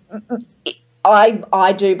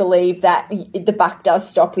I do believe that the buck does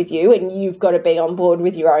stop with you, and you've got to be on board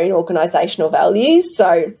with your own organisational values.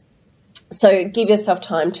 So give yourself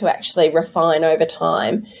time to actually refine over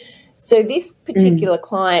time. So this particular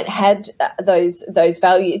client had those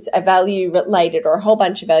values, a value related, or a whole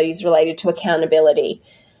bunch of values related to accountability.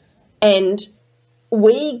 And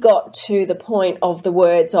we got to the point of the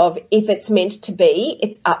words of, if it's meant to be,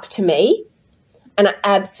 it's up to me. And I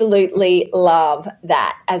absolutely love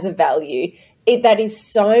that as a value. That is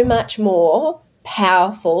so much more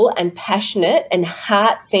powerful and passionate and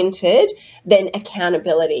heart-centered than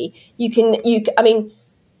accountability.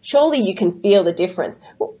 Surely you can feel the difference.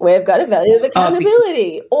 We've got a value of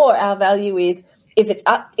accountability, or our value is, if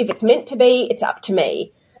it's meant to be, it's up to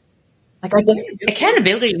me.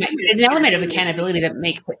 Accountability. There's an element of accountability that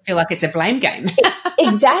makes it feel like it's a blame game.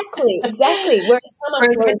 Exactly. Whereas how much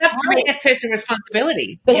more it's up to me as personal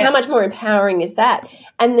responsibility. But how much more empowering is that?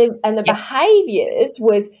 And the behaviours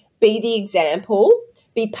was, be the example,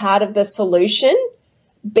 be part of the solution,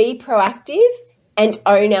 be proactive, and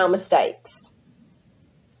own our mistakes.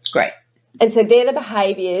 Great. And so they're the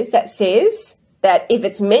behaviours that says that if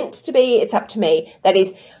it's meant to be, it's up to me. That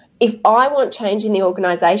is, if I want change in the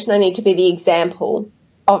organisation, I need to be the example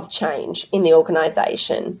of change in the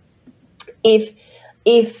organisation. If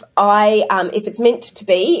it's meant to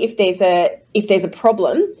be, if there's a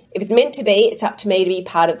problem, if it's meant to be, it's up to me to be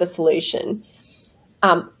part of the solution.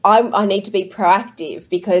 I need to be proactive,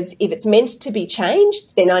 because if it's meant to be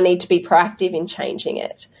changed, then I need to be proactive in changing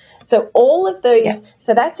it. So all of those,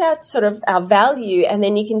 so that's our value, and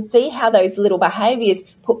then you can see how those little behaviours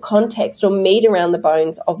put context or meat around the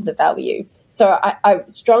bones of the value. So I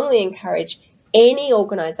strongly encourage any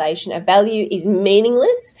organisation, a value is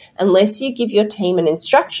meaningless unless you give your team an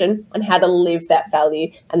instruction on how to live that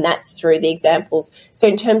value, and that's through the examples. So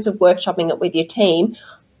in terms of workshopping it with your team,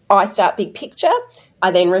 I start big picture.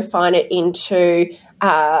 I then refine it into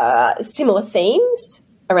similar themes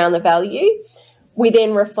around the value. We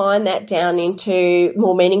then refine that down into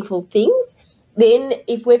more meaningful things. Then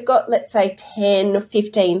if we've got, let's say, 10 or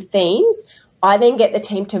 15 themes, I then get the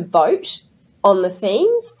team to vote on the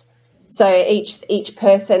themes. So each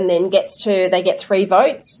person then get 3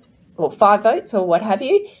 votes or 5 votes or what have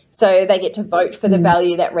you. So they get to vote for the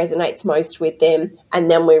value that resonates most with them,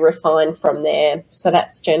 and then we refine from there. So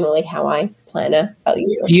that's generally how I plan a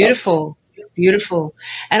values workshop. Beautiful.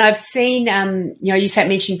 And I've seen, you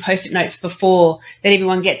mentioned Post-it notes before, that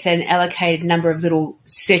everyone gets an allocated number of little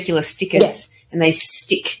circular stickers and they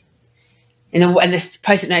stick. And the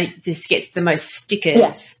Post-it note just gets the most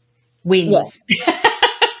stickers wins. Yes.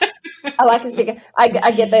 I like a sticker. I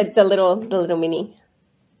get the little mini.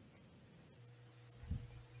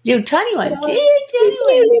 Little tiny ones. Yeah,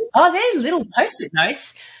 tiny ones. Oh, they're little Post-it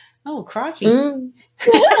notes. Oh, crikey. No,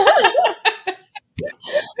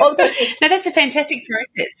 that's a fantastic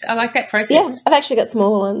process. I like that process. Yeah, I've actually got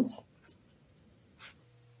smaller ones.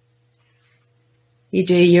 You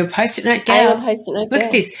do. You're a Post-it note gal. I'm a Post-it note gal. Look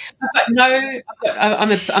at this.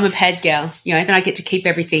 I'm a pad gal. Then I get to keep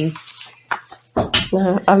everything.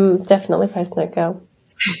 No, I'm definitely Post-it note gal.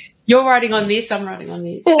 You're writing on this. I'm writing on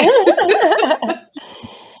this.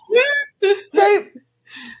 So,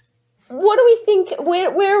 what do we think?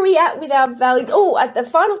 Where are we at with our values? Oh, the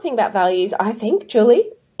final thing about values, I think, Julie,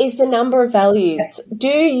 is the number of values. Yes. Do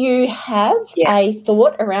you have a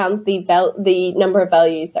thought around the number of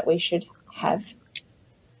values that we should have?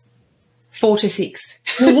 4 to 6.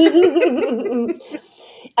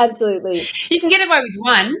 Absolutely. You can get away with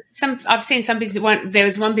one. I've seen some business. There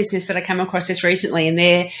was one business that I came across just recently, and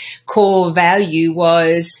their core value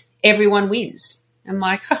was everyone wins. I'm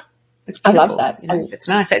like, that's beautiful. I love that. That's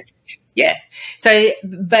nice. So,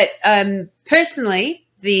 but personally,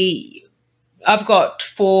 I've got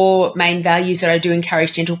 4 main values that I do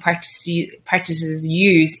encourage dental practices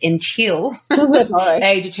use until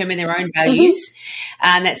they determine their own values.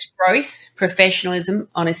 And that's growth, professionalism,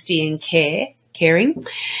 honesty, and caring.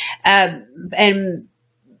 And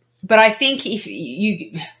but I think if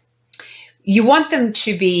you want them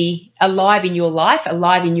to be alive in your life,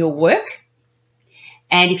 alive in your work,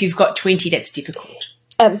 and if you've got 20, that's difficult.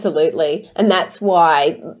 Absolutely. And that's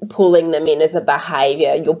why pulling them in as a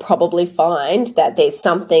behaviour, you'll probably find that there's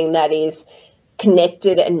something that is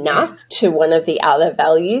connected enough to one of the other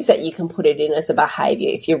values that you can put it in as a behaviour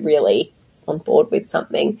if you're really on board with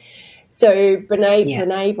something. So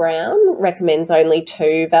Brene Brown recommends only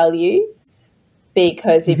 2 values,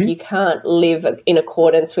 because if you can't live in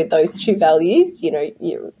accordance with those 2 values, you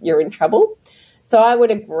know, you're in trouble. So I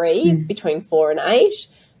would agree between 4 and 8.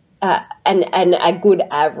 And a good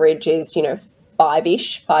average is, you know,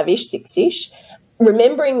 5-ish, 6-ish.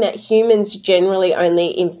 Remembering that humans generally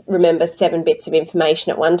only remember 7 bits of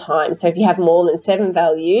information at one time. So if you have more than 7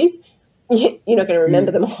 values, you're not going to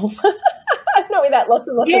remember them all. Not without lots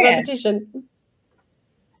and lots of repetition.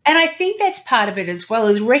 And I think that's part of it as well,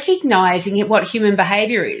 is recognising what human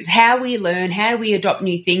behaviour is, how we learn, how we adopt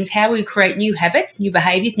new things, how we create new habits, new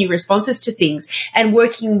behaviours, new responses to things, and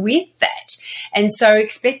working with that. And so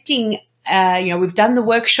expecting, we've done the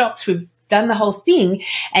workshops, we've done the whole thing,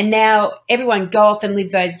 and now everyone go off and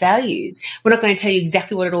live those values. We're not going to tell you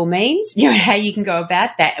exactly what it all means, you know, how you can go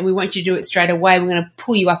about that, and we want you to do it straight away. We're going to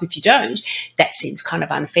pull you up if you don't. That seems kind of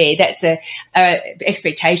unfair. That's a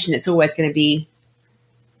expectation that's always going to be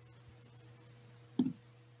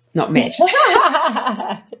not met.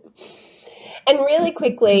 And really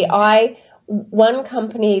quickly, one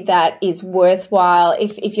company that is worthwhile,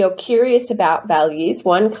 if you're curious about values,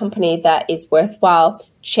 one company that is worthwhile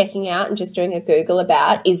checking out and just doing a Google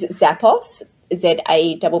about is Zappos,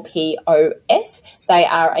 Zappos. They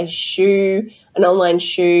are an online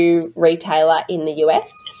shoe retailer in the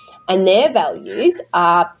US, and their values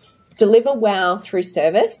are deliver wow through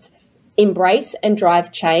service, embrace and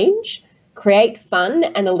drive change, create fun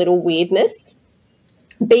and a little weirdness,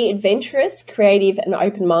 be adventurous, creative and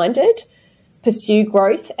open-minded, pursue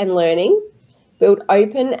growth and learning, build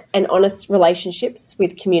open and honest relationships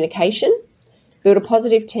with communication, build a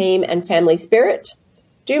positive team and family spirit,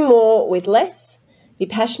 do more with less, be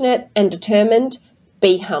passionate and determined,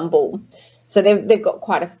 be humble. So they've got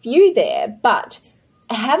quite a few there, but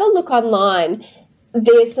have a look online.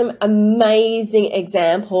 There's some amazing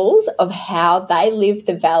examples of how they live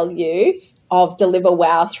the value of deliver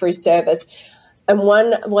wow through service. And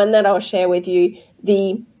one that I'll share with you,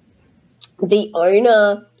 the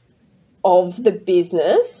owner of the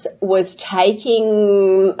business was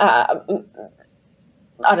taking,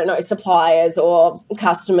 suppliers or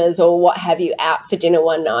customers or what have you out for dinner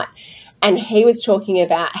one night. And he was talking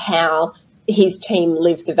about how his team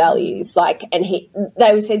lived the values.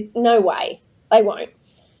 They said, no way, they won't.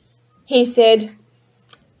 He said,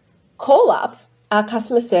 call up our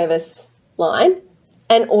customer service line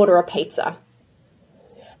and order a pizza.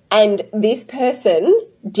 And this person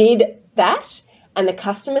did that, and the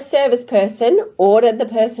customer service person ordered the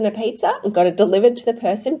person a pizza and got it delivered to the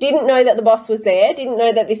person, didn't know that the boss was there, didn't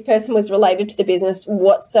know that this person was related to the business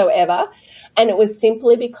whatsoever, and it was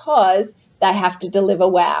simply because they have to deliver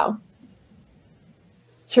wow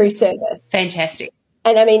through service. Fantastic.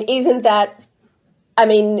 And,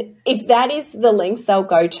 if that is the lengths they'll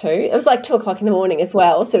go to, it was like 2:00 in the morning as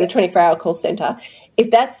well, so the 24-hour call centre. If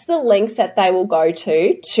that's the lengths that they will go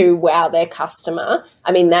to wow their customer,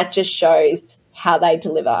 that just shows how they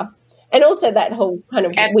deliver. And also that whole kind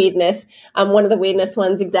of weirdness. One of the weirdness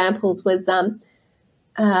examples was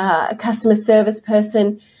a customer service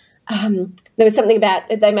person. There was something about,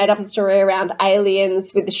 they made up a story around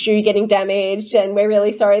aliens with the shoe getting damaged, and we're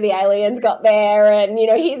really sorry the aliens got there, and,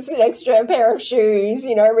 here's an extra pair of shoes,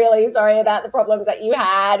 really sorry about the problems that you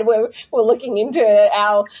had. We're looking into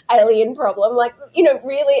our alien problem,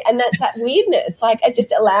 really, and that's that weirdness,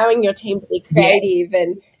 just allowing your team to be creative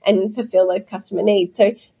and fulfill those customer needs.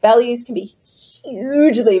 So values can be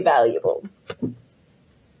hugely valuable.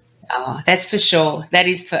 Oh, that's for sure. That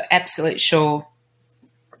is for absolute sure.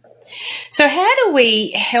 So how do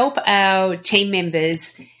we help our team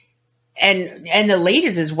members and the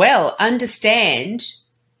leaders as well understand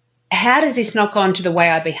how does this knock on to the way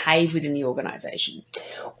I behave within the organisation?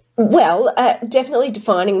 Well, definitely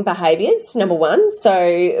defining behaviours, number one.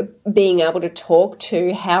 So being able to talk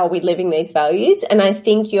to how we're living these values. And I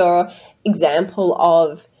think your example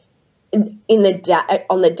of on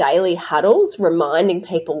the daily huddles, reminding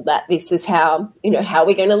people that this is how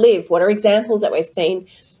we're going to live. What are examples that we've seen?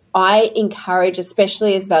 I encourage,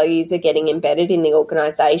 especially as values are getting embedded in the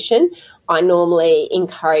organisation, I normally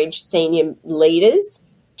encourage senior leaders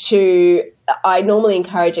I normally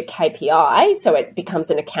encourage a KPI, so it becomes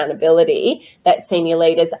an accountability that senior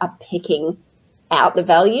leaders are picking out the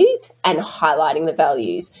values and highlighting the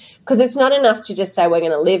values, because it's not enough to just say we're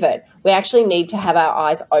going to live it. We actually need to have our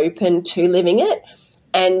eyes open to living it,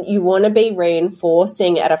 and you want to be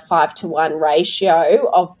reinforcing at a 5-to-1 ratio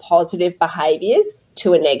of positive behaviours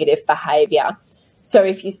to a negative behaviour. So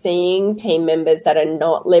if you're seeing team members that are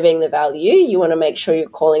not living the value, you want to make sure you're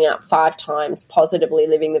calling out 5 times positively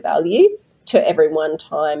living the value to every 1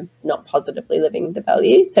 time not positively living the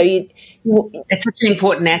value. So that's such an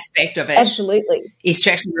important aspect of it. Absolutely. Is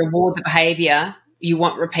to actually reward the behaviour you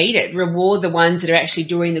want repeated. Reward the ones that are actually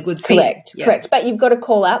doing the good thing. Correct. But you've got to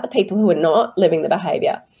call out the people who are not living the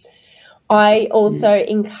behaviour. I also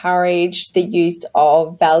encourage the use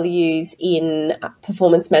of values in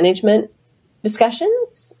performance management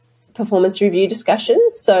discussions, performance review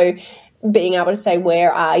discussions. So being able to say,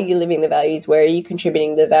 where are you living the values? Where are you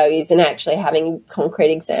contributing to the values? And actually having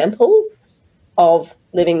concrete examples of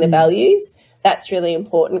living the values. That's really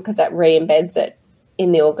important, because that re-embeds it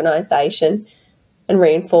in the organisation and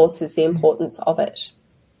reinforces the importance of it.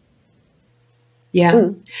 Yeah.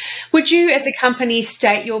 Would you, as a company,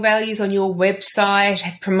 state your values on your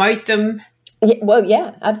website, promote them?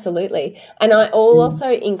 Yeah, absolutely. And I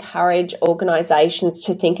also encourage organisations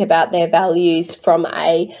to think about their values from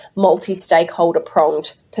a multi-stakeholder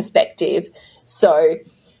pronged perspective. So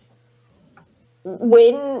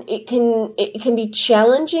when it can be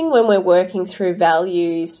challenging when we're working through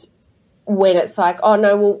values, when it's like, oh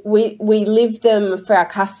no, well, we live them for our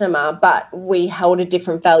customer, but we hold a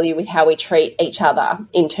different value with how we treat each other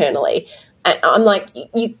internally. And I'm like,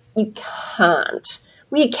 you can't.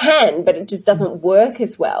 Well, you can, but it just doesn't work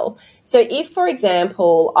as well. So if, for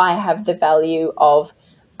example, I have the value of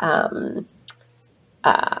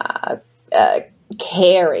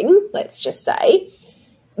caring, let's just say,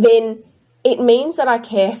 then it means that I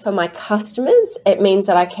care for my customers, it means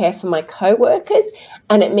that I care for my co-workers,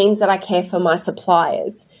 and it means that I care for my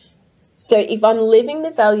suppliers. So if I'm living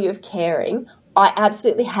the value of caring, I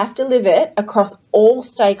absolutely have to live it across all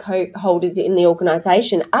stakeholders in the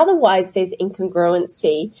organisation. Otherwise, there's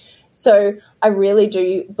incongruency. So I really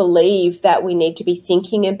do believe that we need to be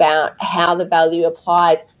thinking about how the value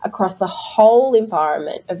applies across the whole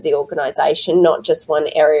environment of the organisation, not just one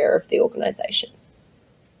area of the organisation.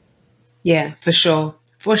 Yeah, for sure.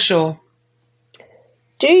 For sure.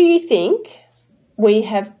 Do you think we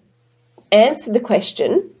have answered the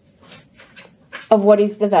question of what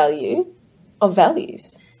is the value of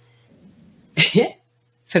values? Yeah,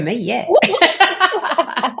 for me, yes.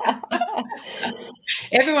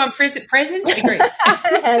 Everyone present agrees.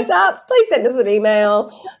 Hands up. Please send us an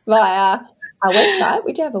email via our website.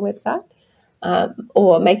 We do have a website.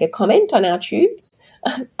 Or make a comment on our YouTubes,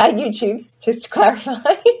 just to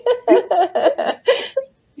clarify.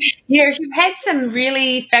 Yeah, if you've had some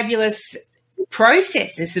really fabulous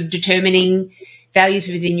processes of determining values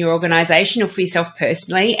within your organisation or for yourself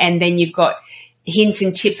personally, and then you've got hints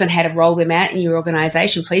and tips on how to roll them out in your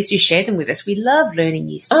organisation, please do share them with us. We love learning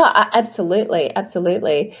new stuff. Oh, absolutely,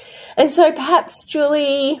 absolutely. And so perhaps,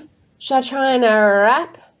 Julie, should I try and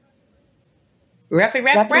wrap? Wrap.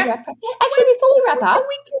 Actually, before we wrap up,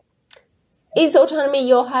 is autonomy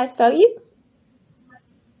your highest value?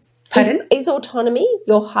 Pardon? Is autonomy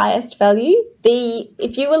your highest value?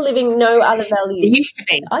 If you were living no other values. It used to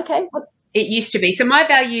be. Okay. It used to be. So my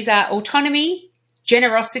values are autonomy,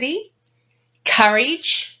 generosity,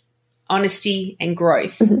 courage, honesty, and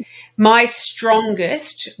growth. Mm-hmm. My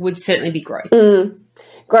strongest would certainly be growth.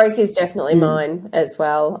 Growth is definitely mine as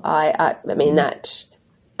well. I mean that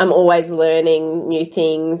I'm always learning new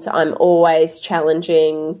things. I'm always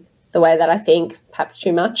challenging the way that I think, perhaps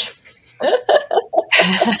too much.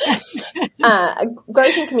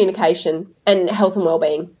 Growth and communication and health and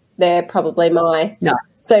wellbeing. They're probably my... No.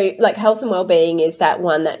 So like health and wellbeing is that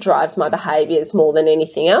one that drives my behaviours more than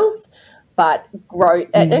anything else. But growth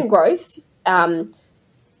and growth, growth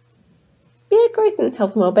and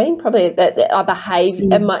health and wellbeing probably are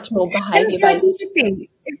behaviour, much more behaviour-based. It's interesting.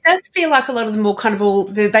 It does feel like a lot of them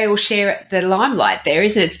they all share the limelight there,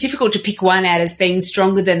 isn't it? It's difficult to pick one out as being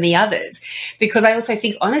stronger than the others, because I also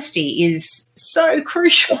think honesty is so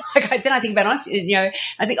crucial. Then I think about honesty, I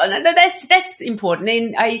think, oh no, that's important.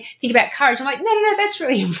 Then I think about courage. I'm like, no, that's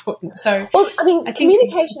really important. So, well, I mean,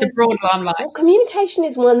 communication is a broad limelight. Well, communication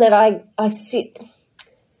is one that I sit.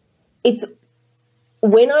 It's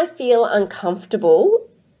when I feel uncomfortable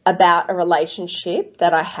about a relationship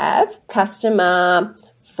that I have, customer,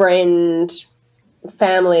 friend,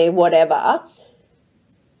 family, whatever,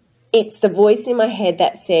 it's the voice in my head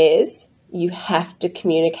that says you have to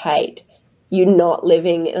communicate you're not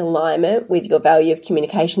living in alignment with your value of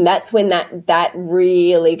communication, that's when that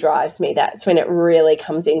really drives me. That's when it really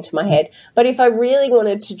comes into my head. But if I really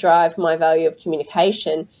wanted to drive my value of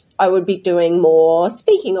communication, I would be doing more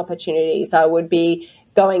speaking opportunities. I would be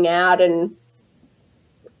going out and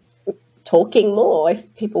talking more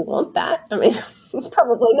if people want that. I mean,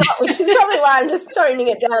 probably not, which is probably why I'm just toning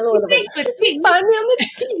it down a little bit. Find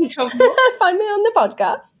me on the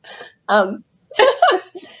podcast.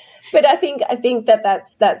 But I think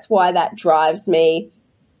that's why that drives me,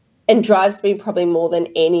 and drives me probably more than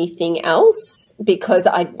anything else, because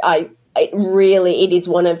it is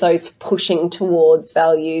one of those pushing towards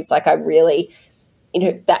values. Like I really,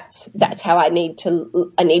 that's how I need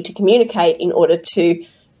to communicate in order to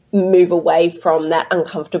move away from that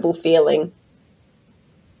uncomfortable feeling.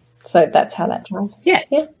 So that's how that drives me.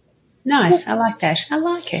 Yeah. Nice. I like that. I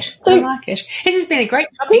like it. This has been a great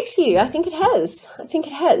topic. Thank you. I think it has.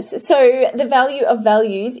 So the value of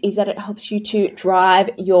values is that it helps you to drive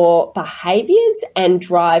your behaviours and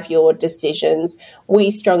drive your decisions. We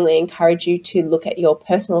strongly encourage you to look at your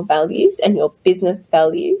personal values and your business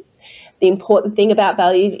values. The important thing about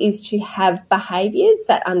values is to have behaviours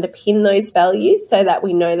that underpin those values so that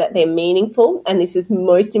we know that they're meaningful. And this is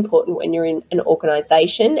most important when you're in an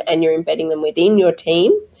organisation and you're embedding them within your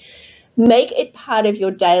team. Make it part of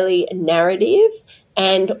your daily narrative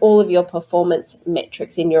and all of your performance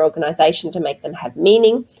metrics in your organisation to make them have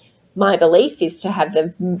meaning. My belief is to have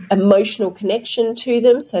the emotional connection to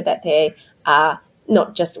them so that they are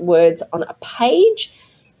not just words on a page.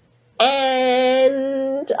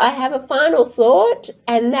 And I have a final thought,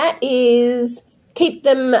 and that is keep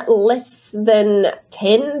them less than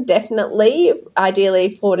 10, definitely, ideally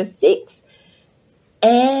 4 to 6.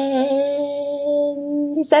 And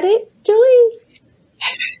is that it, Julie?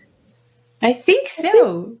 I think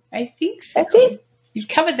so. That's it. You've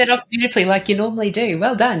covered that off beautifully like you normally do.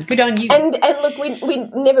 Well done. Good on you. And look, we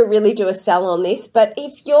never really do a sell on this, but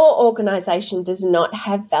if your organisation does not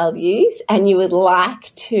have values and you would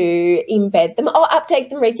like to embed them or update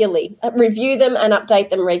them regularly, review them and update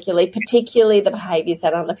them regularly, particularly the behaviours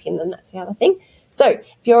that underpin them, that's the other thing. So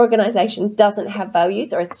if your organisation doesn't have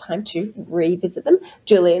values or it's time to revisit them,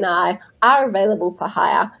 Julie and I are available for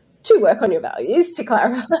hire to work on your values, to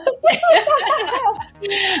clarify.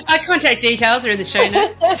 Our contact details are in the show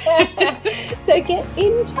notes. So get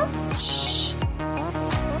in touch.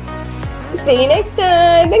 See you next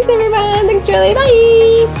time. Thanks, everyone. Thanks, Julie.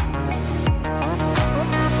 Bye.